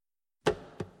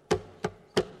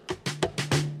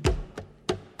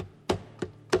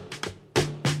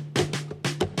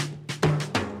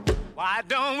Why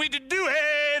don't we do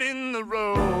it in the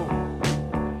road?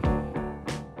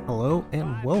 Hello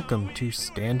and welcome to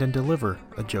Stand and Deliver,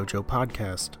 a JoJo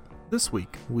podcast. This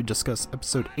week, we discuss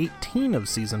episode 18 of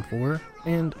season 4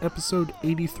 and episode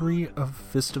 83 of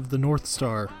Fist of the North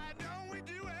Star.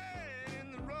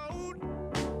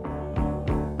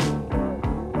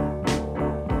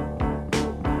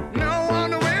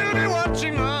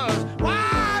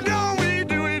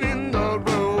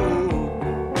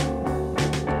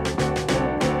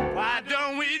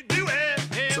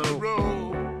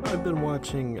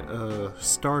 Watching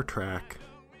Star Trek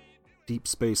Deep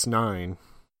Space Nine.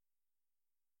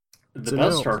 The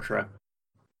best Star Trek.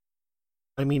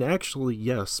 I mean, actually,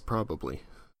 yes, probably.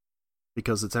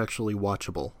 Because it's actually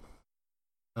watchable.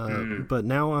 But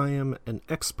now I am an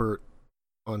expert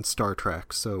on Star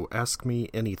Trek, so ask me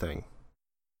anything.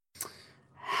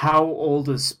 How old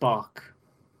is Spock?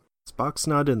 Spock's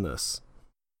not in this.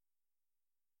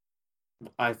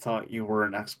 I thought you were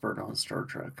an expert on Star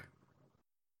Trek.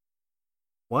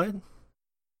 What?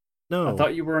 No. I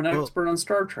thought you were an expert on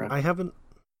Star Trek. I haven't...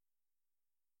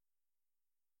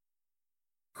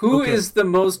 Who is the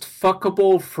most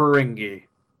fuckable Ferengi?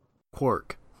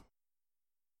 Quark.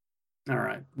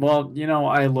 Alright. Well, you know,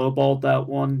 I lowballed that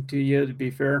one to you, to be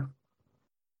fair.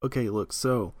 Okay, look,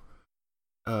 so...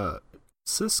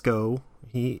 Sisko,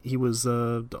 he was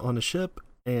on a ship,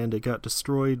 and it got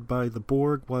destroyed by the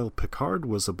Borg while Picard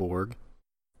was a Borg.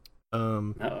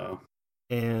 Uh-oh.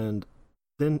 And...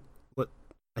 then,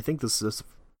 I think this is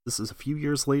a few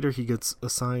years later, he gets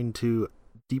assigned to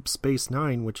Deep Space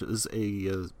Nine, which is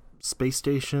a space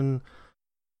station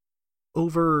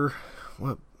over,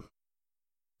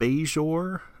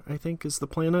 Bajor, I think is the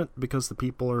planet, because the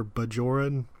people are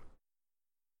Bajoran.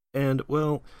 And,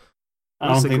 well... I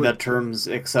don't think that term's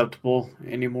acceptable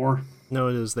anymore. No,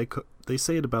 it is. They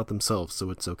say it about themselves,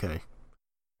 so it's okay.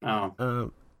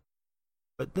 Oh.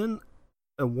 But then...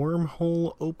 a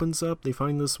wormhole opens up. They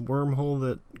find this wormhole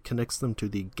that connects them to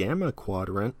the Gamma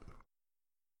Quadrant,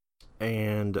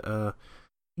 and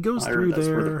he goes through that's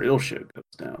there. Where the real shit goes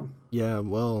down. Yeah,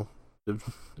 well,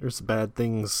 there's bad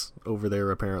things over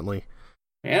there apparently.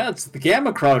 Yeah, it's the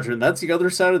Gamma Quadrant. That's the other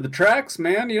side of the tracks,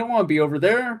 man. You don't want to be over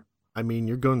there. I mean,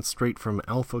 you're going straight from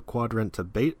Alpha Quadrant to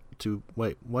Beta to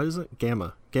what is it?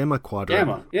 Gamma Quadrant.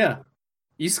 Gamma, yeah.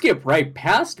 You skip right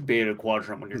past Beta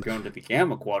Quadrant when you're going to the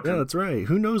Gamma Quadrant. Yeah, that's right.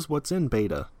 Who knows what's in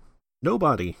Beta?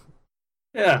 Nobody.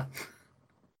 Yeah.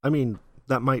 I mean,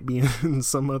 that might be in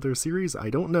some other series. I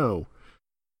don't know.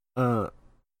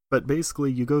 But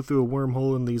basically, you go through a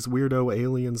wormhole and these weirdo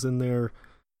aliens in there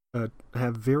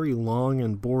have very long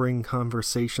and boring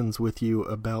conversations with you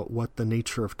about what the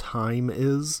nature of time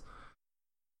is.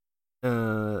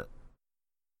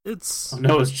 It's... Oh,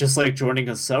 no, it's just like joining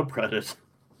a subreddit.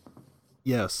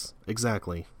 Yes,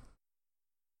 exactly.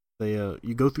 They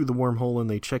you go through the wormhole and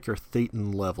they check your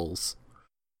Thetan levels,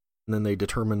 and then they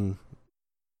determine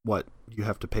what you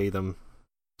have to pay them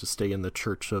to stay in the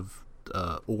Church of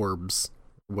Orbs,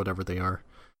 whatever they are.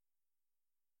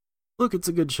 Look, it's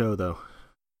a good show, though.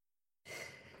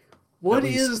 What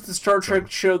is the Star Trek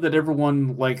show that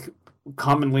everyone,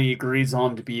 commonly agrees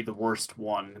on to be the worst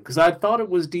one? Because I thought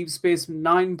it was Deep Space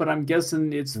Nine, but I'm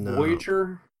guessing it's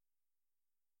Voyager?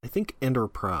 I think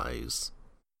Enterprise.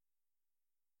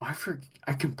 I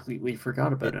completely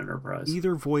forgot about Enterprise.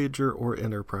 Either Voyager or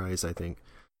Enterprise, I think.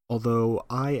 Although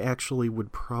I actually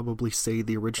would probably say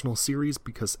the original series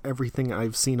because everything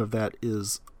I've seen of that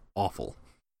is awful.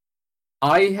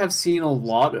 I have seen a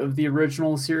lot of the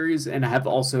original series and have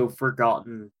also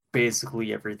forgotten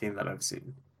basically everything that I've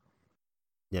seen.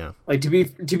 Yeah. To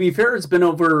be fair, it's been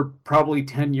over probably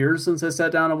 10 years since I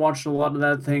sat down and watched a lot of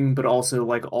that thing, but also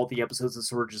all the episodes have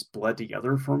sort of just bled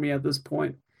together for me at this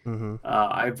point. Mm-hmm.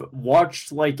 I've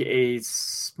watched a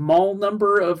small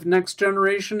number of Next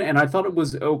Generation, and I thought it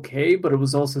was okay, but it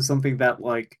was also something that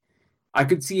I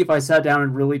could see if I sat down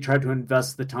and really tried to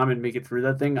invest the time and make it through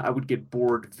that thing, I would get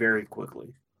bored very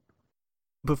quickly.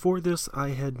 Before this, I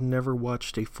had never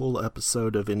watched a full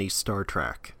episode of any Star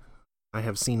Trek. I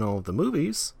have seen all of the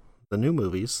movies, the new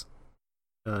movies.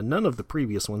 None of the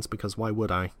previous ones, because why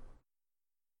would I?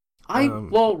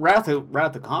 Wrath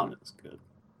of Khan is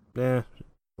good.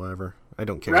 Whatever. I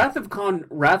don't care. Wrath of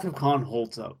Khan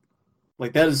holds up.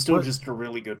 That is still just a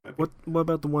really good movie. What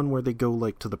about the one where they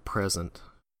go to the present,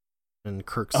 and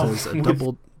Kirk says a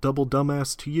double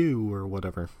dumbass to you or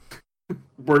whatever?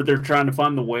 Where they're trying to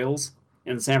find the whales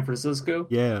in San Francisco.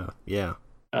 Yeah.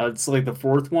 It's the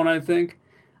fourth one, I think.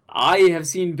 I have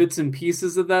seen bits and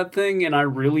pieces of that thing, and I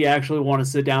really actually want to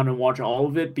sit down and watch all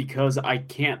of it because I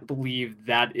can't believe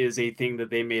that is a thing that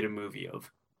they made a movie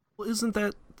of. Well, isn't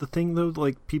that the thing though,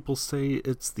 like people say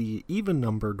it's the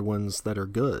even-numbered ones that are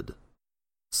good.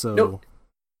 So No,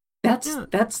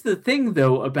 that's the thing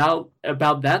though about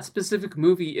that specific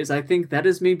movie is I think that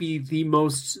is maybe the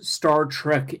most Star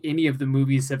Trek any of the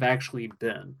movies have actually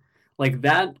been. Like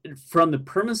that from the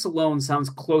premise alone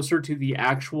sounds closer to the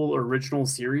actual original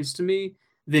series to me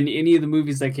than any of the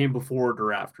movies that came before it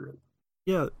or after it.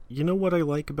 yeah, you know what I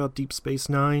like about Deep Space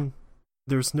Nine?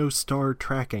 There's no star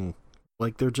tracking.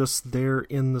 Like they're just there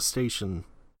in the station.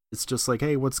 It's just like,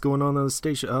 hey, what's going on the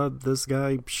station? This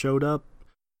guy showed up.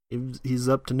 He's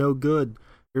up to no good.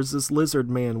 Here's this lizard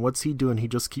man. What's he doing? He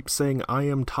just keeps saying, I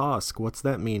am Tosk. What's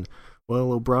that mean?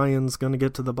 Well, O'Brien's gonna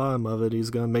get to the bottom of it.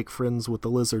 He's gonna make friends with the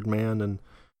lizard man, and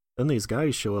then these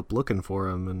guys show up looking for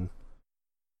him, and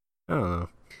I don't know.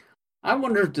 I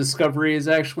wonder if Discovery is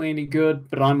actually any good,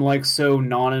 but I'm like so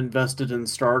non-invested in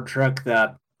Star Trek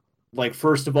that like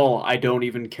first of all, I don't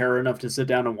even care enough to sit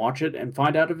down and watch it and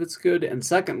find out if it's good. And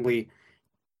secondly,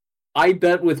 I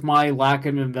bet with my lack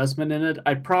of investment in it,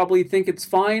 I'd probably think it's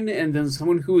fine, and then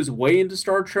someone who is way into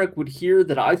Star Trek would hear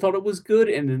that I thought it was good,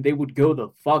 and then they would go the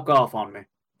fuck off on me.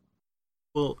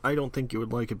 Well, I don't think you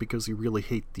would like it because you really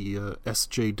hate the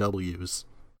SJWs.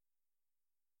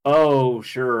 Oh,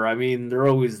 sure. I mean, they're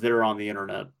always there on the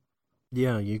internet.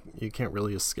 Yeah, you can't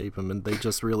really escape them, and they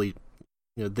just really,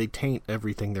 they taint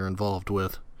everything they're involved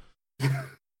with. I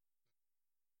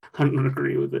don't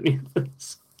agree with any of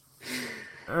this.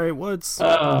 All right,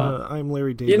 I'm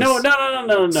Larry Davis. No.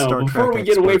 Star Before Trek we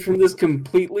get away expert. from this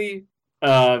completely,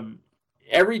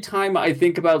 every time I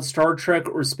think about Star Trek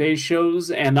or space shows,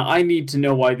 and I need to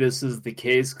know why this is the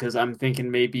case, because I'm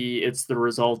thinking maybe it's the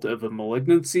result of a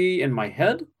malignancy in my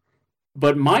head,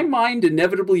 but my mind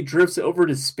inevitably drifts over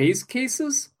to space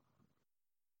cases.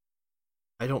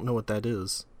 I don't know what that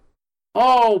is.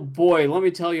 Oh boy, let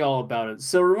me tell you all about it.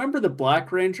 So remember the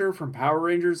Black Ranger from Power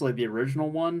Rangers, like the original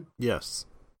one? Yes.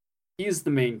 He's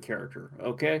the main character,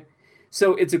 okay?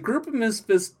 So it's a group of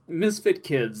misfit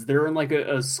kids. They're in like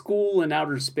a school in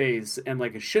outer space, and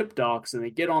like a ship docks, and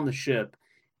they get on the ship,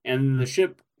 and the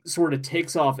ship sort of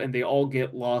takes off, and they all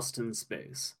get lost in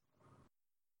space.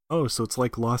 Oh, so it's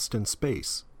like Lost in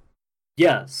Space.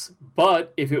 Yes,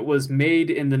 but if it was made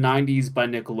in the 90s by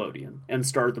Nickelodeon and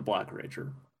starred the Black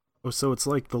Ranger. Oh, so it's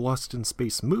like the Lost in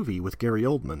Space movie with Gary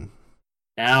Oldman.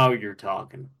 Now you're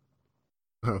talking.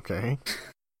 Okay.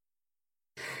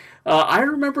 I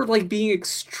remember like being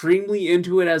extremely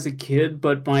into it as a kid,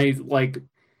 but I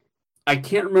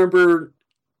can't remember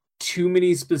too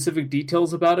many specific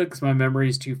details about it because my memory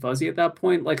is too fuzzy at that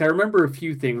point. Like I remember a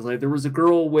few things. Like there was a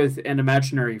girl with an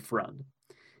imaginary friend,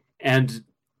 and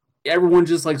everyone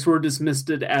just like sort of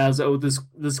dismissed it as, oh, this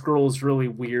girl is really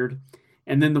weird.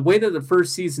 And then the way that the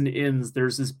first season ends,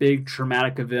 there's this big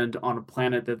traumatic event on a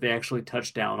planet that they actually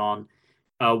touch down on.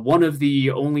 One of the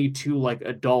only two like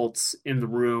adults in the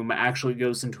room actually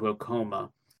goes into a coma.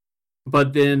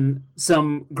 But then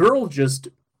some girl just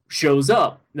shows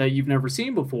up that you've never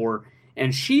seen before,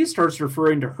 and she starts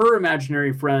referring to her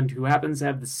imaginary friend who happens to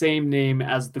have the same name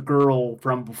as the girl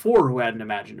from before who had an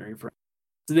imaginary friend.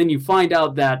 So then you find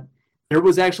out that there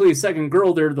was actually a second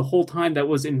girl there the whole time that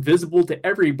was invisible to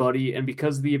everybody, and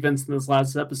because of the events in this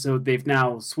last episode, they've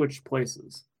now switched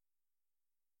places.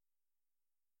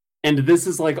 And this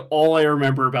is like all I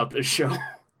remember about this show.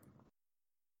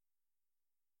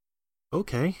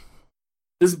 Okay.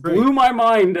 This blew my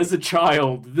mind as a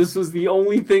child. This was the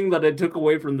only thing that I took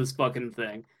away from this fucking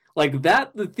thing. Like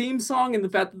that, the theme song, and the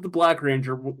fact that the Black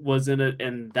Ranger was in it,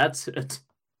 and that's it.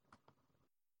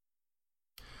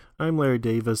 I'm Larry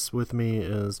Davis. With me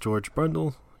is George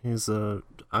Brundle.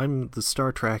 I'm the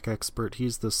Star Trek expert.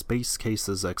 He's the space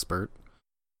cases expert.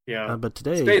 Yeah. But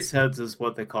today, space heads is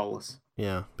what they call us.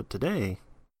 Yeah, but today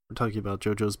we're talking about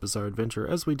JoJo's Bizarre Adventure,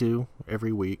 as we do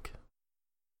every week.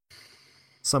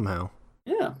 Somehow.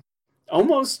 Yeah.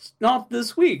 Almost not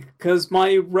this week, because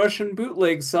my Russian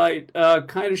bootleg site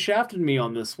kind of shafted me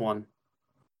on this one.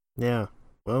 Yeah.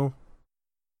 Well,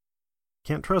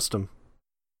 can't trust them.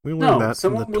 We learned that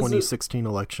from the 2016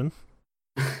 election.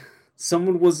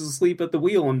 Someone was asleep at the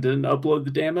wheel and didn't upload the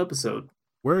damn episode.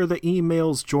 Where are the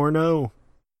emails, Jorno?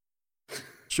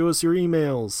 Show us your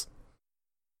emails.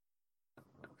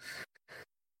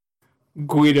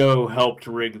 Guido helped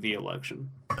rig the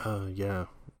election. Yeah.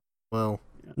 Well,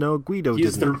 no, Guido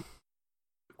didn't.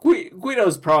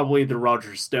 Guido's probably the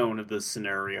Roger Stone of this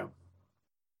scenario.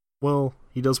 Well,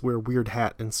 he does wear a weird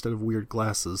hat instead of weird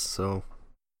glasses, so...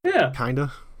 Yeah.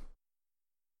 Kinda.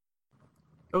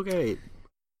 Okay.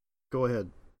 Go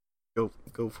ahead. Go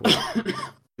for it.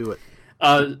 Do it.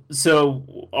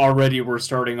 So already we're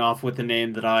starting off with a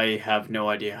name that I have no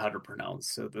idea how to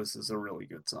pronounce, so this is a really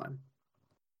good sign.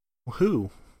 Who?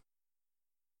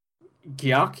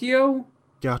 Gyakio?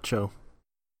 Gacho.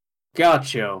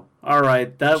 Gacho.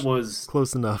 Alright, that was...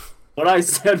 Close enough. What I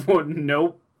said was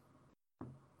nope.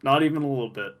 Not even a little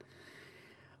bit.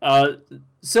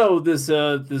 So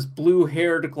this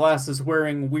blue-haired,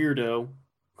 glasses-wearing weirdo,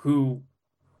 who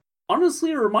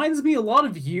honestly reminds me a lot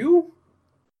of you.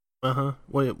 Uh-huh.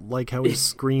 Wait, like how he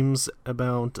screams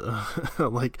about,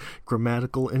 like,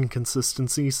 grammatical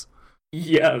inconsistencies?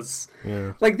 Yes.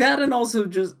 Yeah. Like that, and also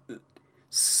just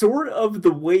sort of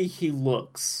the way he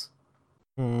looks.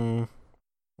 I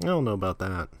don't know about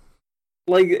that.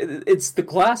 Like, it's the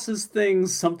glasses thing,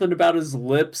 something about his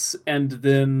lips, and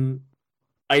then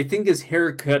I think his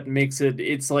haircut makes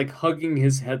it's like hugging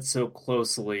his head so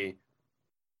closely.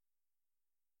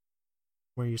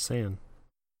 What are you saying?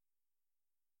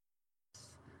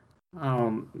 I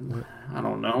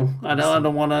don't know. I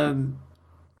don't want to...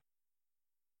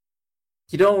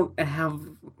 You don't have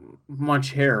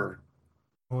much hair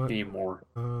anymore.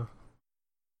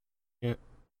 Yeah.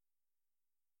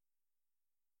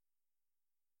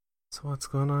 So what's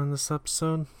going on in this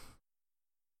episode?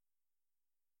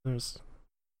 There's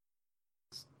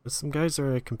some guys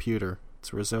are at a computer.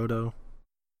 It's Risotto.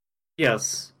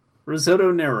 Yes,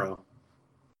 Risotto Nero.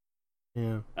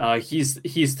 Yeah.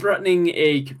 He's threatening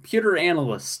a computer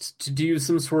analyst to do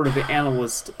some sort of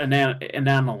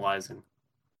analyzing.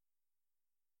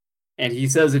 And he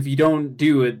says if you don't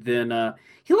do it, then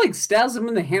he like stabs him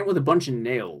in the hand with a bunch of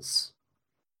nails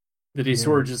that he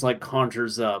sort of just like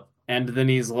conjures up. And then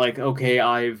he's like, okay,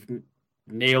 I've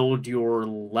nailed your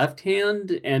left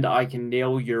hand and I can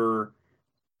nail your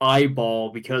eyeball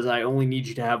because I only need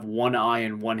you to have one eye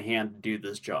and one hand to do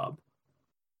this job.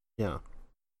 Yeah.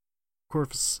 Of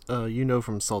course, you know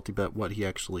from Salty Bet what he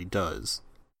actually does.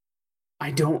 I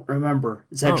don't remember.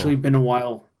 It's actually been a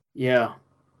while. Yeah.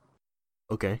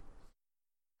 Okay.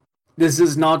 This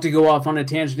is not to go off on a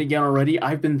tangent again already.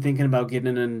 I've been thinking about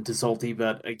getting into Salty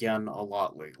Bet again a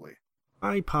lot lately.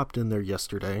 I popped in there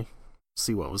yesterday,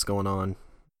 see what was going on.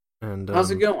 And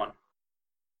how's it going?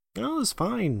 Oh, it was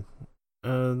fine.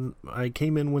 I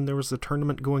came in when there was a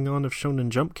tournament going on of Shonen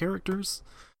Jump characters.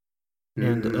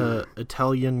 And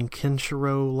Italian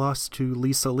Kenshiro lost to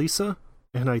Lisa.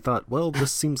 And I thought, well,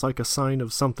 this seems like a sign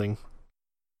of something.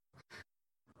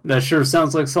 That sure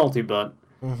sounds like Salty Bet.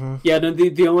 Mm-hmm. Yeah, no,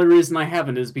 the only reason I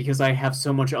haven't is because I have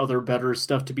so much other better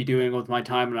stuff to be doing with my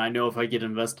time, and I know if I get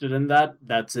invested in that,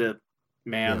 that's it.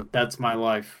 Man, Yeah. That's my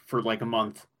life for like a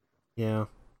month. Yeah.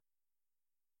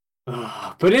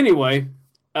 But anyway,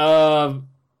 Babyface,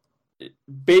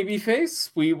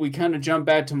 we kind of jump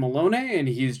back to Malone, and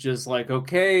he's just like,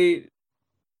 okay...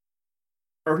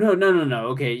 Or no.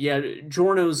 Okay, yeah,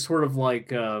 Giorno's sort of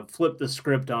like flipped the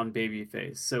script on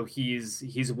Babyface. So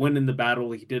he's winning the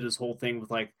battle. He did his whole thing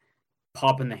with like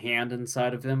popping the hand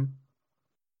inside of him.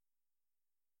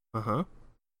 Uh-huh.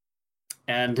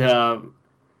 And I'm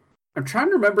trying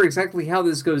to remember exactly how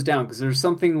this goes down because there's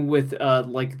something with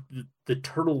like the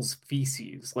turtle's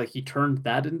feces. Like he turned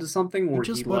that into something where I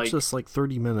just he watched like this like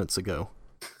 30 minutes ago.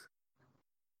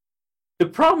 The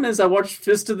problem is I watched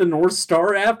Fist of the North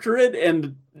Star after it,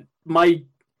 and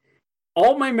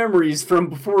all my memories from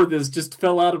before this just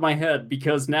fell out of my head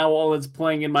because now all that's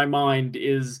playing in my mind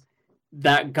is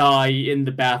that guy in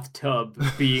the bathtub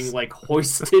being like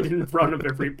hoisted in front of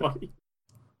everybody.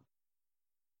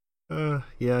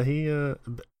 Yeah, he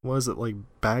was it like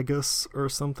Bagus or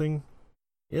something?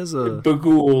 He has a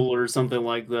Bagul or something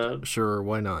like that. Sure,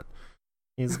 why not?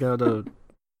 He's got a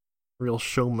real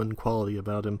showman quality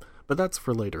about him, but that's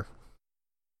for later.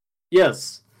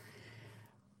 Yes.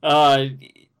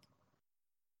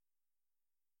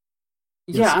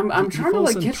 Yeah, I'm trying to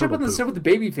like catch up on the stuff with the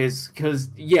Babyface because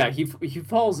he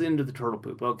falls into the turtle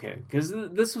poop. Okay, because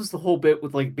this was the whole bit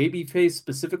with like Babyface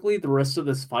specifically. The rest of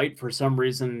this fight, for some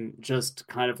reason, just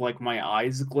kind of like my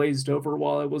eyes glazed over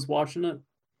while I was watching it.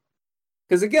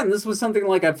 Because again, this was something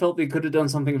like I felt they could have done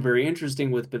something very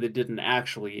interesting with, but they didn't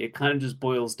actually. It kind of just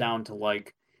boils down to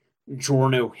like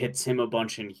Giorno hits him a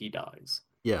bunch and he dies.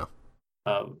 Yeah.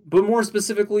 But more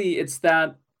specifically, it's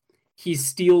that he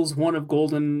steals one of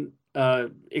Golden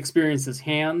Experience's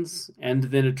hands, and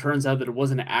then it turns out that it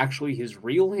wasn't actually his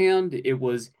real hand. It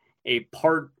was a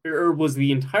part, or was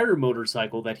the entire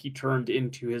motorcycle that he turned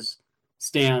into his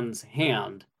Stan's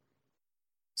hand.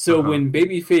 So when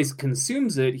Babyface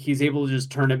consumes it, he's able to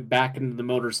just turn it back into the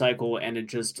motorcycle, and it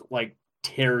just like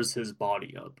tears his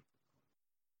body up.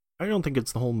 I don't think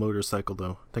it's the whole motorcycle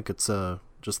though. I think it's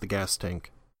just the gas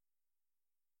tank.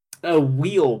 A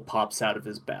wheel pops out of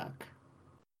his back.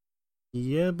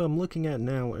 Yeah, but I'm looking at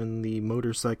now, and the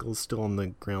motorcycle is still on the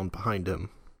ground behind him.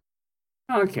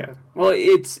 Okay. Well,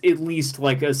 it's at least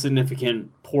like a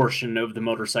significant portion of the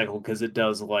motorcycle because it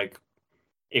does like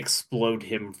explode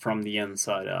him from the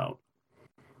inside out.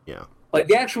 Yeah. Like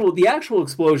the actual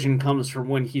explosion comes from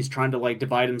when he's trying to like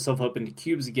divide himself up into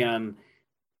cubes again,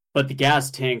 but the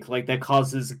gas tank like that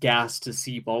causes gas to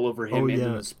seep all over him, and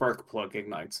then the spark plug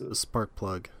ignites it. The spark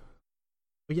plug.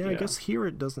 But yeah, I Yeah. guess here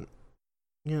it doesn't.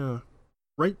 Yeah.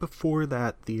 Right before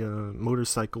that, the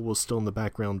motorcycle was still in the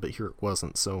background, but here it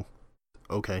wasn't, so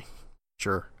okay.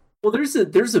 Sure. Well, there's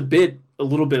a bit a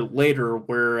little bit later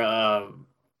where I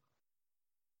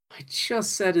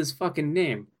just said his fucking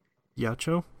name.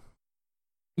 Yacho?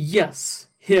 Yes,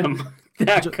 him.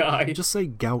 That guy. Just say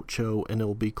Gaucho and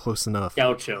it'll be close enough.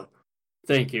 Gaucho.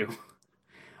 Thank you.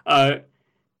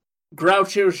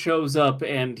 Groucho shows up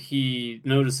and he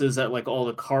notices that like all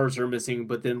the cars are missing,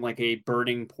 but then like a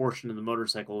burning portion of the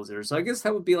motorcycle is there. So I guess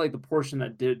that would be like the portion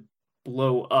that did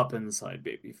blow up inside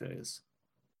Babyface.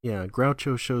 Yeah,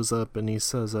 Groucho shows up and he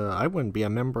says, I wouldn't be a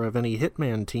member of any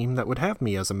Hitman team that would have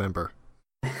me as a member.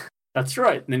 That's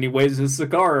right. And then he waves his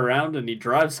cigar around and he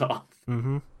drives off.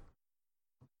 Mm-hmm.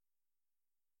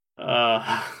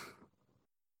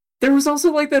 There was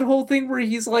also like that whole thing where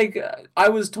he's like, I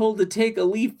was told to take a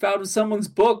leaf out of someone's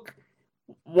book.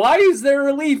 Why is there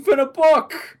a leaf in a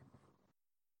book?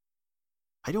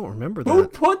 I don't remember Who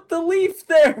that. put the leaf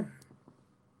there?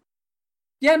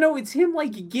 Yeah, no, it's him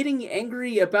like getting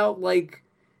angry about like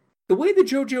the way the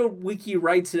JoJo wiki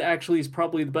writes it actually is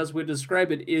probably the best way to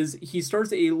describe it is he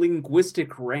starts a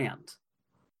linguistic rant.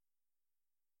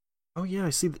 Oh yeah,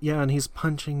 I see. Yeah, and he's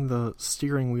punching the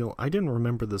steering wheel. I didn't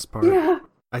remember this part. Yeah.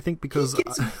 I think because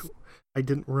I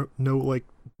didn't know like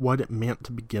what it meant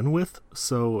to begin with,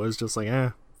 so I was just like,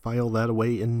 file that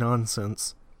away in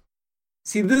nonsense.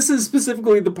 See, this is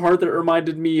specifically the part that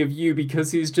reminded me of you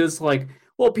because he's just like,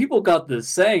 well, people got this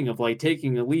saying of like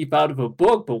taking a leaf out of a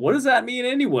book, but what does that mean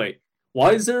anyway?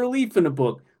 Why is there a leaf in a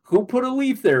book? Who put a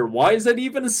leaf there? Why is that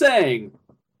even a saying?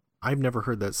 I've never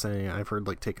heard that saying. I've heard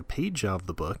like take a page out of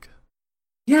the book.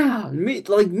 Yeah,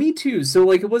 me too. So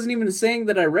like it wasn't even a saying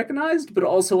that I recognized, but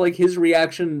also like his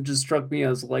reaction just struck me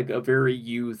as like a very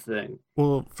you thing.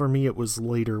 Well, for me it was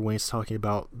later when he's talking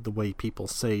about the way people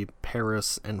say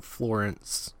Paris and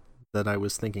Florence that I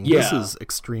was thinking, this is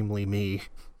extremely me.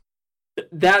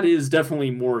 That is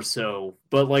definitely more so,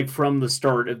 but like from the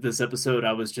start of this episode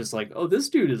I was just like, oh, this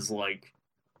dude is like,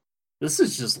 this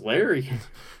is just Larry.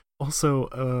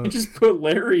 Also, he just put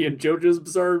Larry in JoJo's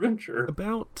Bizarre Adventure.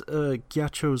 About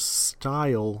Gyacho's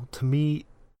style, to me,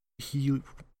 he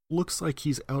looks like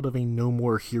he's out of a No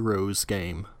More Heroes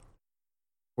game.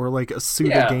 Or like a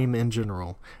pseudo game in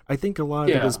general. I think a lot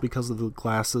of it is because of the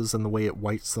glasses and the way it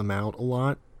whites them out a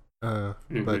lot.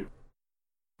 But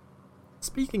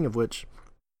speaking of which,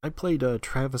 I played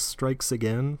Travis Strikes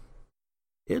Again.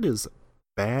 It is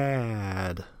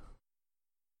bad.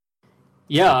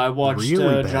 Yeah, I watched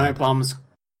really Giant Bomb's.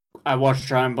 I watched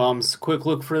Giant Bomb's quick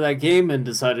look for that game and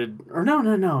decided, or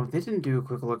no, they didn't do a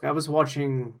quick look. I was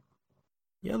watching.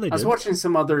 Yeah, they did. I was watching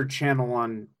some other channel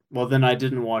on. Well, then I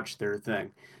didn't watch their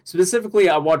thing. Specifically,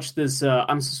 I watched this.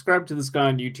 I'm subscribed to this guy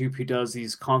on YouTube who does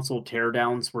these console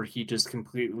teardowns where he just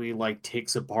completely like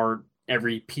takes apart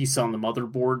every piece on the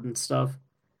motherboard and stuff.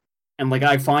 And like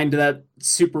I find that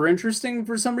super interesting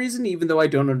for some reason, even though I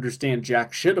don't understand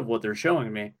jack shit of what they're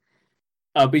showing me.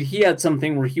 But he had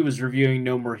something where he was reviewing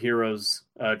No More Heroes,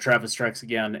 Travis Strikes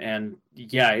Again, and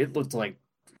yeah, it looked like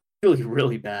really,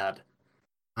 really bad.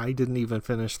 I didn't even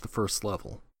finish the first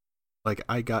level. Like,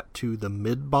 I got to the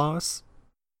mid-boss,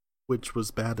 which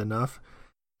was bad enough,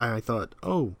 and I thought,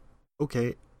 oh,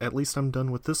 okay, at least I'm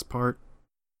done with this part.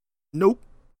 Nope.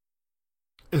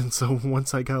 And so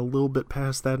once I got a little bit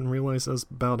past that and realized I was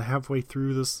about halfway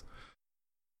through this,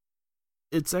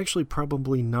 it's actually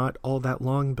probably not all that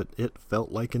long, but it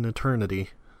felt like an eternity.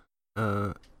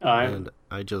 And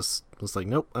I just was like,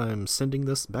 nope, I'm sending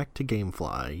this back to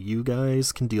Gamefly. You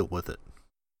guys can deal with it.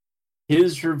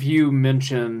 His review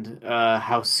mentioned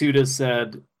how Suda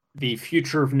said the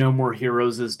future of No More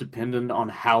Heroes is dependent on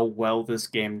how well this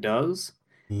game does.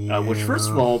 Which, first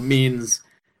of all, means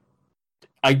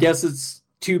I guess it's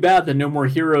too bad that No More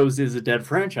Heroes is a dead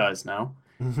franchise now.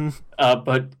 Mm-hmm.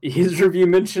 But his review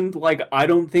mentioned, like, I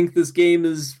don't think this game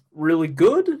is really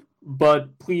good,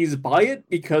 but please buy it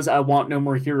because I want No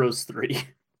More Heroes 3.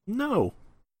 No.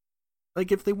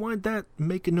 Like, if they want that,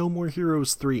 make a No More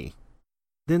Heroes 3.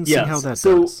 Then see how that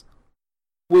does.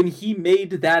 When he made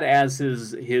that as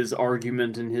his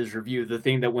argument in his review, the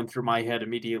thing that went through my head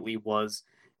immediately was,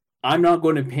 I'm not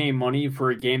going to pay money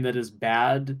for a game that is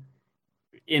bad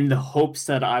in the hopes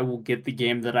that I will get the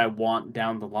game that I want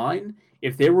down the line.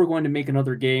 If they were going to make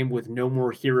another game with No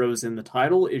More Heroes in the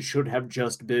title, it should have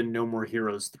just been No More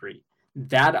Heroes 3.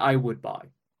 That I would buy.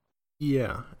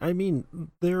 Yeah, I mean,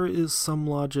 there is some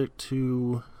logic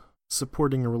to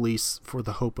supporting a release for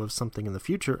the hope of something in the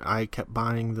future. I kept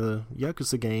buying the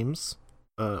Yakuza games.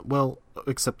 Well,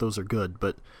 except those are good,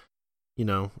 but you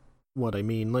know what I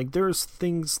mean. Like, there's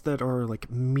things that are,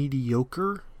 like,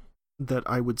 mediocre that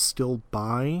I would still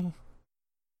buy.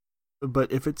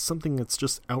 But if it's something that's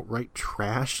just outright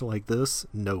trash like this,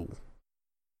 no.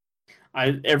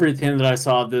 Everything that I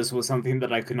saw of this was something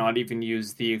that I could not even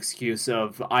use the excuse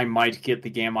of I might get the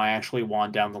game I actually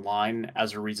want down the line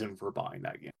as a reason for buying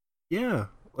that game. Yeah,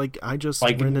 like, I just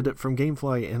rented it from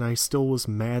Gamefly, and I still was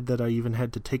mad that I even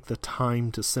had to take the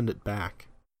time to send it back.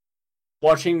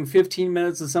 Watching 15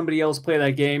 minutes of somebody else play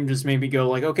that game just made me go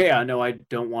like, okay, I know I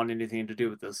don't want anything to do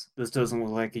with this. This doesn't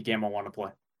look like a game I want to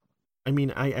play. I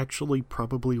mean, I actually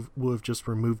probably would have just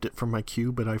removed it from my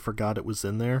queue, but I forgot it was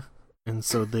in there. And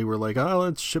so they were like, oh,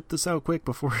 let's ship this out quick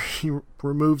before he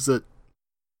removes it.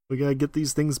 We gotta get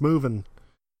these things moving.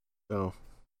 So,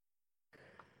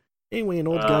 anyway, an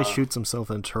old guy shoots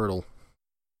himself in a turtle.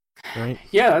 Right?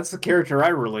 Yeah, that's the character I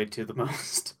relate to the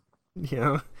most.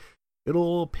 Yeah. Good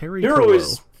old Perry You're Polo.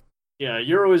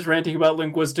 you're always ranting about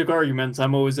linguistic arguments.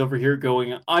 I'm always over here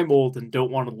going, I'm old and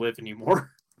don't want to live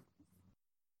anymore.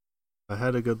 I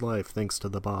had a good life thanks to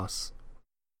the boss.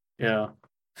 Yeah.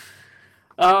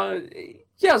 So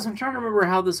I'm trying to remember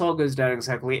how this all goes down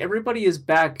exactly. Everybody is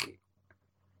back.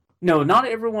 No, not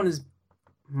everyone is.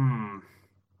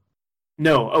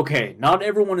 No, okay. Not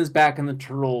everyone is back in the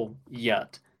turtle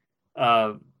yet.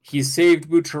 He saved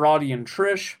Bucciarati and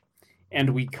Trish,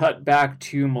 and we cut back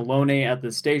to Malone at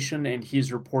the station, and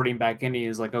he's reporting back in.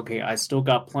 He's like, okay, I still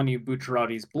got plenty of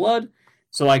Bucciarati's blood,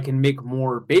 so I can make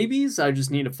more babies. I just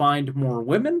need to find more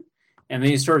women. And then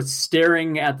he starts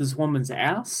staring at this woman's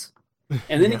ass.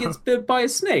 And then he gets bit by a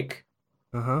snake.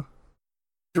 Uh-huh.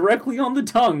 Directly on the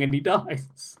tongue, and he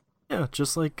dies. Yeah,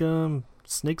 just like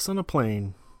snakes on a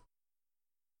plane.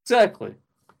 Exactly.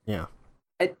 Yeah.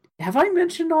 Have I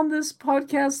mentioned on this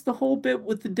podcast the whole bit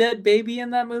with the dead baby in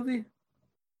that movie?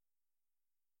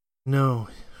 No,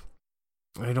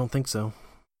 I don't think so.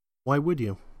 Why would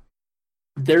you?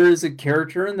 There is a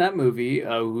character in that movie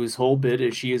whose whole bit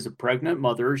is she is a pregnant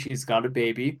mother, she's got a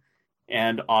baby,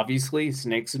 and obviously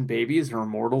snakes and babies are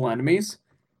mortal enemies,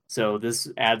 so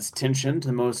this adds tension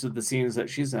to most of the scenes that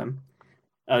she's in.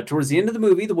 Towards the end of the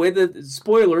movie, the way that,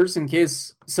 spoilers, in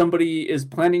case somebody is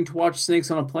planning to watch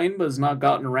Snakes on a Plane but has not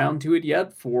gotten around to it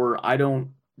yet for I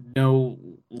don't know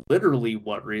literally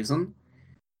what reason,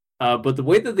 but the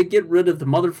way that they get rid of the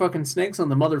motherfucking snakes on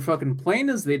the motherfucking plane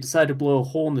is they decide to blow a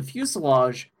hole in the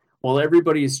fuselage while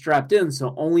everybody is strapped in,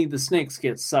 so only the snakes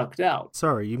get sucked out.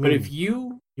 Sorry, you mean... But if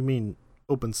you mean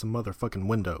open some motherfucking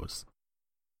windows.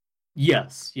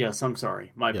 Yes, I'm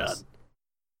sorry. My bad.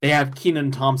 They have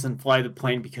Kenan Thompson fly the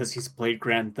plane because he's played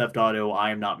Grand Theft Auto. I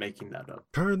am not making that up.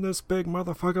 Turn this big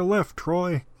motherfucker left,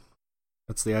 Troy.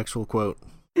 That's the actual quote.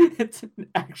 It's an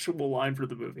actual line for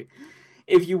the movie.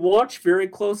 If you watch very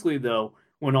closely, though,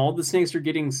 when all the snakes are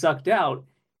getting sucked out,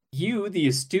 you, the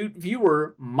astute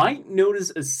viewer, might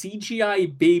notice a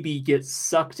CGI baby get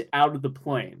sucked out of the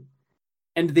plane.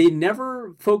 And they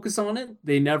never focus on it.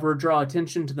 They never draw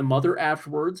attention to the mother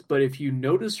afterwards. But if you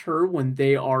notice her when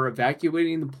they are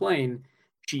evacuating the plane,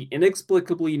 she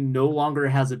inexplicably no longer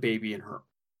has a baby in her.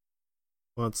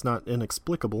 Well, it's not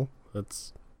inexplicable.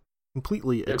 It's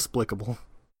completely explicable.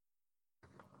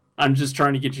 I'm just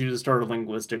trying to get you to start a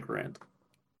linguistic rant.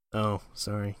 Oh,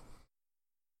 sorry.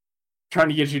 Trying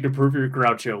to get you to prove your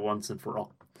Groucho once and for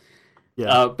all.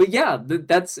 Yeah. But yeah,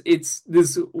 it's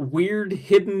this weird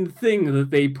hidden thing that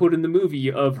they put in the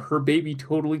movie of her baby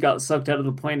totally got sucked out of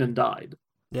the plane and died.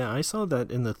 Yeah, I saw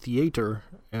that in the theater,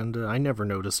 and I never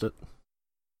noticed it.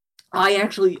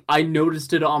 I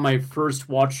noticed it on my first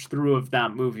watch through of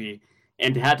that movie,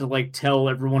 and had to tell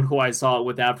everyone who I saw it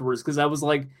with afterwards, because I was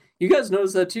like, you guys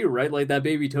noticed that too, right? Like, that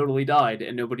baby totally died,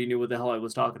 and nobody knew what the hell I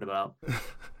was talking about.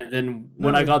 And then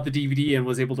when I got the DVD and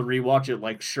was able to rewatch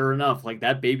it, sure enough,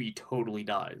 that baby totally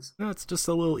dies. No, it's just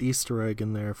a little Easter egg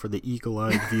in there for the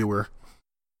eagle-eyed viewer.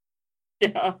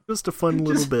 Yeah. Just a fun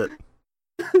little bit.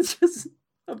 It's just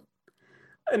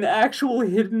an actual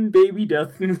hidden baby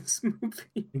death in this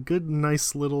movie. A good,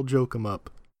 nice little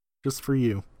joke-em-up. Just for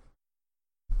you.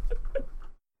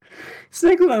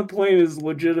 Snakes on a Plane is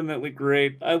legitimately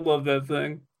great. I love that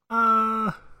thing.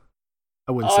 I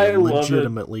wouldn't say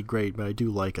legitimately great, but I do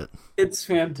like it. It's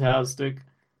fantastic.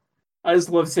 I just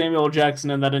love Samuel Jackson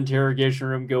in that interrogation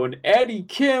room going, Eddie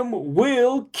Kim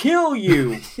will kill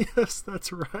you Yes,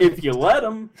 that's right. if you let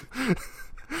him.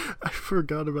 I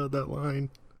forgot about that line.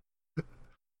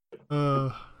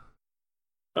 Oh,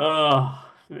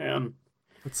 man.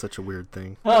 That's such a weird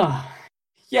thing.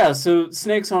 Yeah, so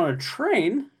Snakes on a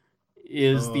Train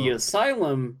is the Oh.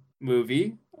 Asylum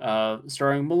movie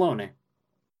starring Maloney.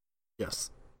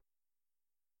 Yes.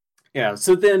 Yeah,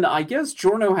 so then I guess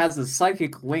Jorno has a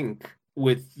psychic link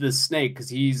with the snake because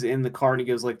he's in the car and he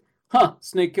goes like, huh,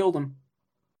 Snake killed him.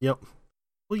 Yep.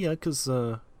 Well, yeah, because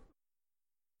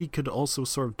he could also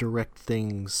sort of direct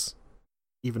things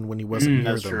even when he wasn't near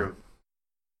That's them. true.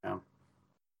 Yeah.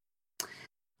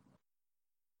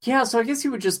 Yeah, so I guess he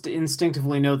would just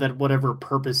instinctively know that whatever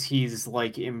purpose he's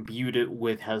like imbued it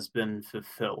with has been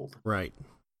fulfilled. Right.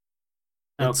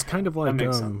 It's Okay, kind of that like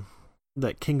makes sense.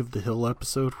 that King of the Hill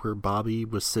episode where Bobby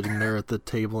was sitting there at the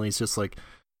table and he's just like,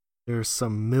 there's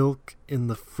some milk in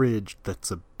the fridge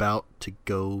that's about to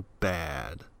go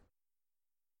bad.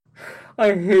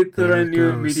 I hate that There I it knew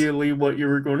goes. immediately what you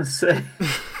were going to say.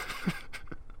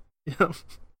 Yep.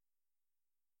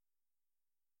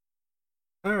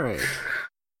 Alright.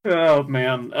 Oh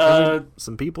man.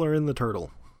 Some people are in the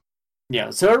turtle. Yeah,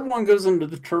 so everyone goes into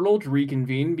the turtle to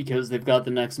reconvene because they've got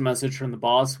the next message from the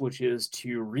boss, which is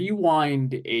to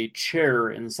rewind a chair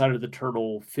inside of the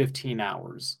turtle 15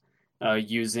 hours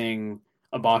using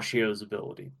Abashio's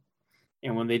ability.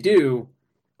 And when they do,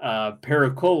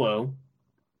 Pericolo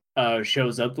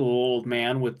shows up, the little old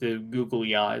man with the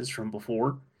googly eyes from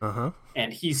before, Uh-huh.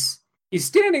 and he's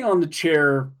standing on the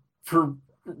chair for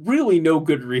really no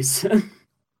good reason.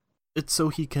 It's so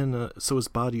he can, so his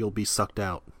body will be sucked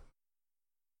out.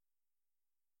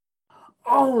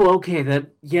 Oh, okay, that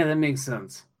makes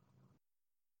sense.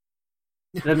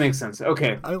 That makes sense.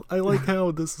 Okay. I like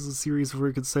how this is a series where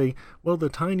we could say, well, the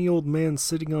tiny old man's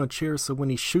sitting on a chair, so when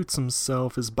he shoots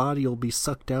himself, his body will be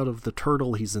sucked out of the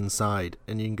turtle he's inside.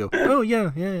 And you can go, oh,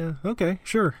 yeah, okay,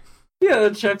 sure. Yeah,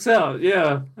 that checks out.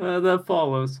 Yeah, that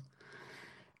follows.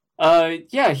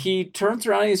 Yeah, he turns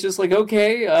around and he's just like,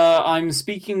 okay, I'm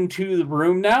speaking to the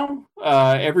room now.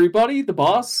 Everybody, the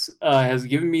boss, has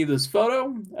given me this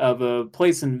photo of a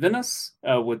place in Venice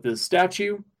with this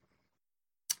statue.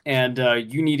 And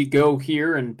you need to go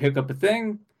here and pick up a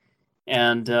thing.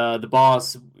 And the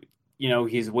boss,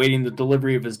 he's waiting the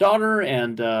delivery of his daughter.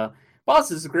 And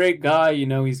boss is a great guy.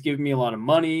 He's given me a lot of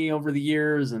money over the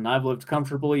years, and I've lived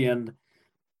comfortably. And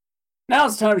now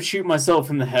it's time to shoot myself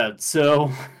in the head.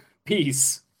 So,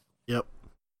 peace. Yep.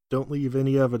 Don't leave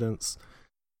any evidence.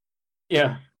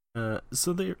 Yeah.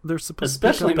 So they're supposed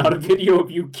Especially to not a video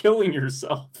of you killing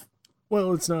yourself.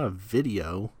 Well, it's not a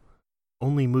video.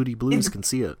 Only Moody Blues can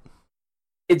see it.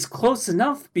 It's close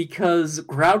enough because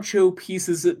Groucho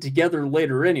pieces it together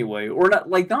later anyway. Or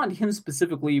not him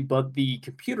specifically, but the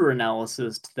computer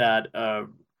analysis that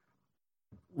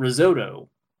Risotto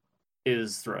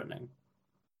is threatening.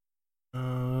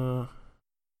 Because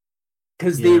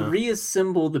they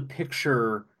reassemble the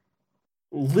picture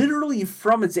literally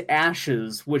from its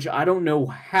ashes, which I don't know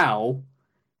how.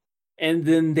 And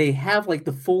then they have like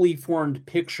the fully formed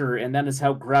picture, and that is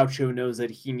how Groucho knows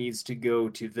that he needs to go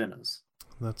to Venice.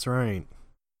 That's right.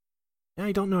 Yeah,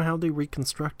 I don't know how they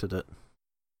reconstructed it.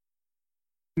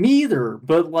 Me either,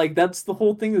 but like that's the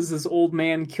whole thing, is this old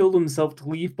man killed himself to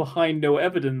leave behind no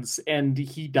evidence, and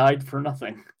he died for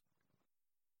nothing.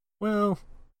 Well,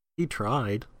 he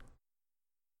tried.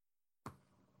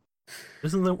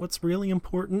 Isn't that what's really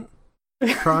important?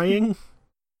 Trying?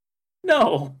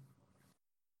 No.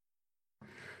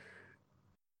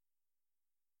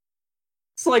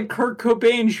 It's like Kurt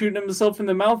Cobain shooting himself in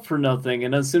the mouth for nothing,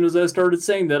 and as soon as I started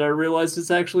saying that, I realized it's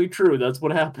actually true. That's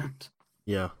what happened.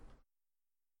 Yeah.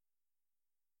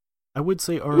 I would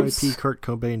say R.I.P. Oops. Kurt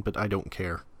Cobain, but I don't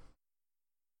care.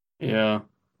 Yeah.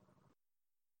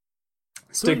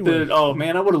 So anyway, Oh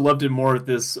man, I would have loved it more if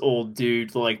this old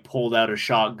dude like pulled out a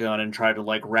shotgun and tried to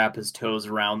like wrap his toes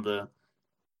around the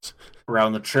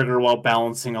trigger while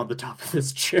balancing on the top of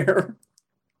this chair.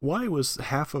 why was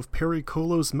half of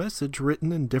Pericolo's message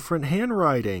written in different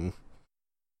handwriting?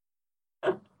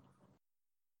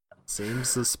 Seems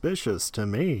suspicious to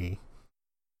me.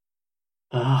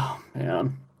 Oh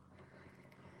man.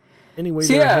 Anyway,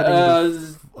 So they're yeah,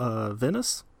 heading to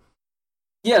Venice?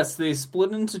 yes, they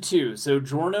split into two. So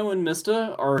Giorno and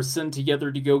Mista are sent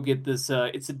together to go get this.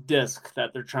 It's a disc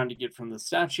that they're trying to get from the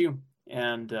statue,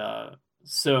 and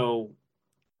so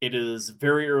it is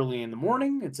very early in the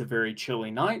morning. It's a very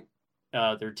chilly night.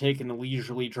 They're taking a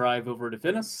leisurely drive over to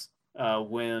Venice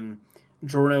when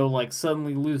Giorno like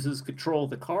suddenly loses control of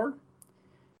the car.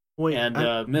 Wait,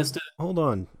 And Mista. hold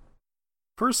on.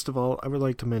 First of all, I would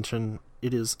like to mention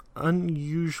it is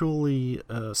unusually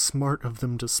smart of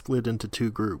them to split into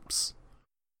two groups.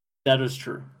 That is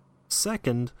true.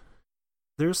 Second,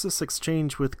 there's this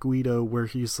exchange with Guido where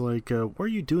he's like, what are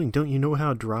you doing? Don't you know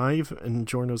how to drive? And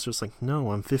Giorno's just like,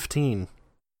 no, I'm 15.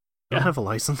 I don't have a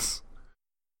license.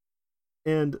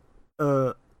 And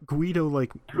Guido,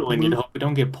 like... I really need to hope we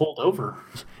don't get pulled over.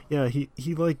 Yeah, he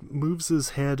like, moves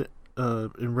his head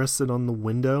and rests it on the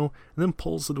window, and then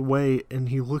pulls it away, and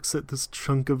he looks at this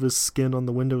chunk of his skin on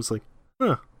the window, is like,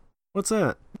 huh, what's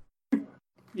that?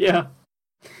 Yeah.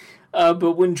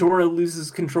 But when Giorno loses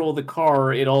control of the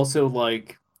car, it also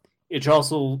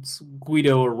jostles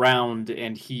Guido around,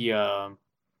 and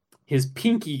his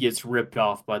pinky gets ripped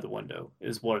off by the window,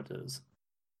 is what it is.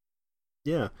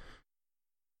 Yeah.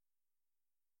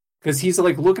 Because he's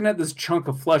like looking at this chunk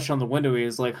of flesh on the window.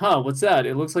 He's like, huh, what's that?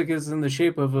 It looks like it's in the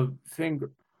shape of a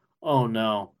finger. Oh,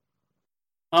 no.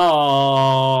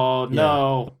 Oh,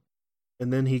 no.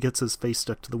 And then he gets his face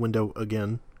stuck to the window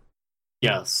again.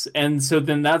 Yes. And so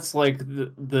then that's like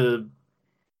the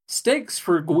stakes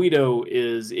for Guido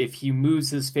is if he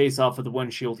moves his face off of the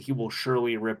windshield, he will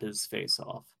surely rip his face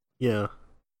off. Yeah.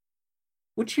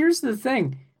 Which, here's the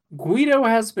thing. Guido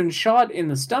has been shot in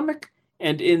the stomach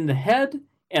and in the head.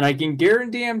 And I can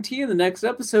guarantee in the next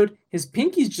episode, his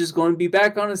pinky's just going to be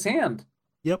back on his hand.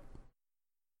 Yep.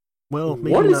 Well,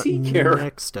 maybe what does not he care?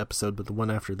 Next episode, but the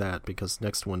one after that, because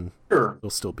next one they'll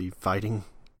still be fighting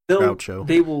Groucho.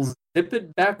 They will zip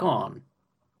it back on.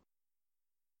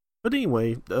 But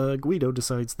anyway, Guido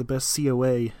decides the best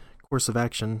COA course of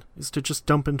action is to just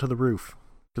dump into the roof,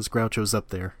 because Groucho's up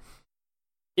there.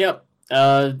 Yep.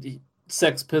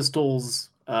 Sex Pistols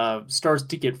starts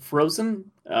to get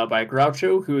frozen by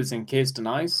Groucho, who is encased in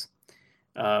ice.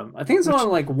 I think it's only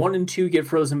like 1 and 2 get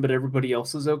frozen, but everybody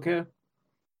else is okay.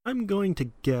 I'm going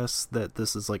to guess that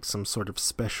this is like some sort of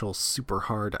special super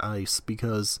hard ice,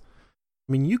 because,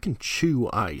 I mean, you can chew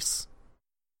ice.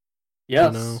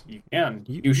 Yes, you can.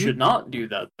 You should not do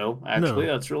that, though. Actually,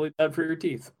 that's really bad for your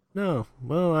teeth. No,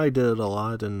 well, I did a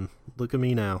lot, and look at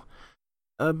me now.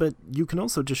 But you can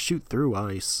also just shoot through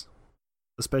ice.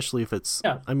 Especially if it's,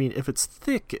 I mean, if it's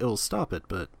thick, it'll stop it,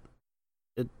 but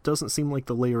it doesn't seem like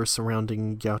the layer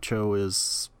surrounding Groucho is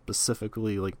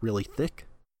specifically, like, really thick.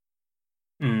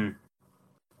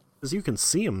 Because you can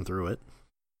see him through it.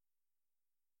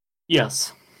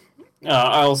 Yes.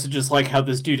 I also just like how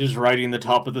this dude is riding the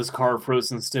top of this car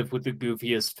frozen stiff with the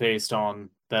goofiest face on.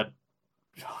 That,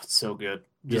 it's so good.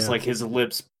 Just like his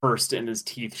lips burst and his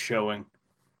teeth showing.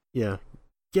 Yeah.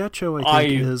 Groucho, I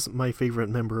think, is my favorite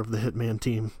member of the Hitman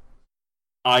team.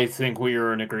 I think we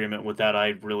are in agreement with that.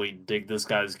 I really dig this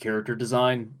guy's character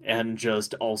design, and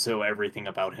just also everything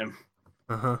about him.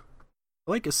 Uh-huh.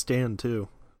 I like his stand, too.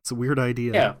 It's a weird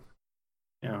idea.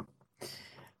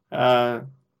 Yeah.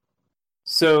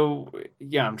 So,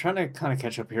 yeah, I'm trying to kind of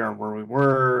catch up here on where we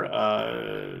were.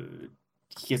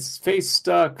 He gets his face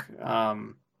stuck.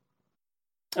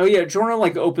 Oh yeah, Giorno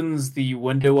like opens the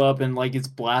window up and like it's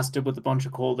blasted with a bunch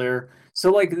of cold air.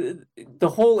 So like the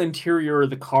whole interior of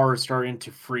the car is starting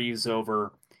to freeze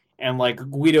over, and like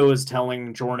Guido is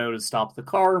telling Giorno to stop the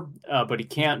car, but he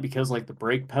can't because like the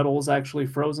brake pedal is actually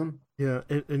frozen. Yeah,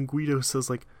 and Guido says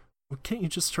like, well, "Can't you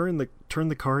just turn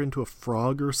the car into a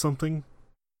frog or something?"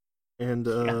 And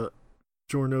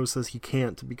Giorno says he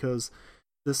can't because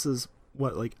this is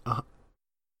what, like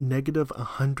negative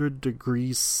 100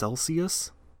 degrees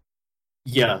Celsius.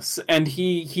 Yes, and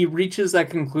he reaches that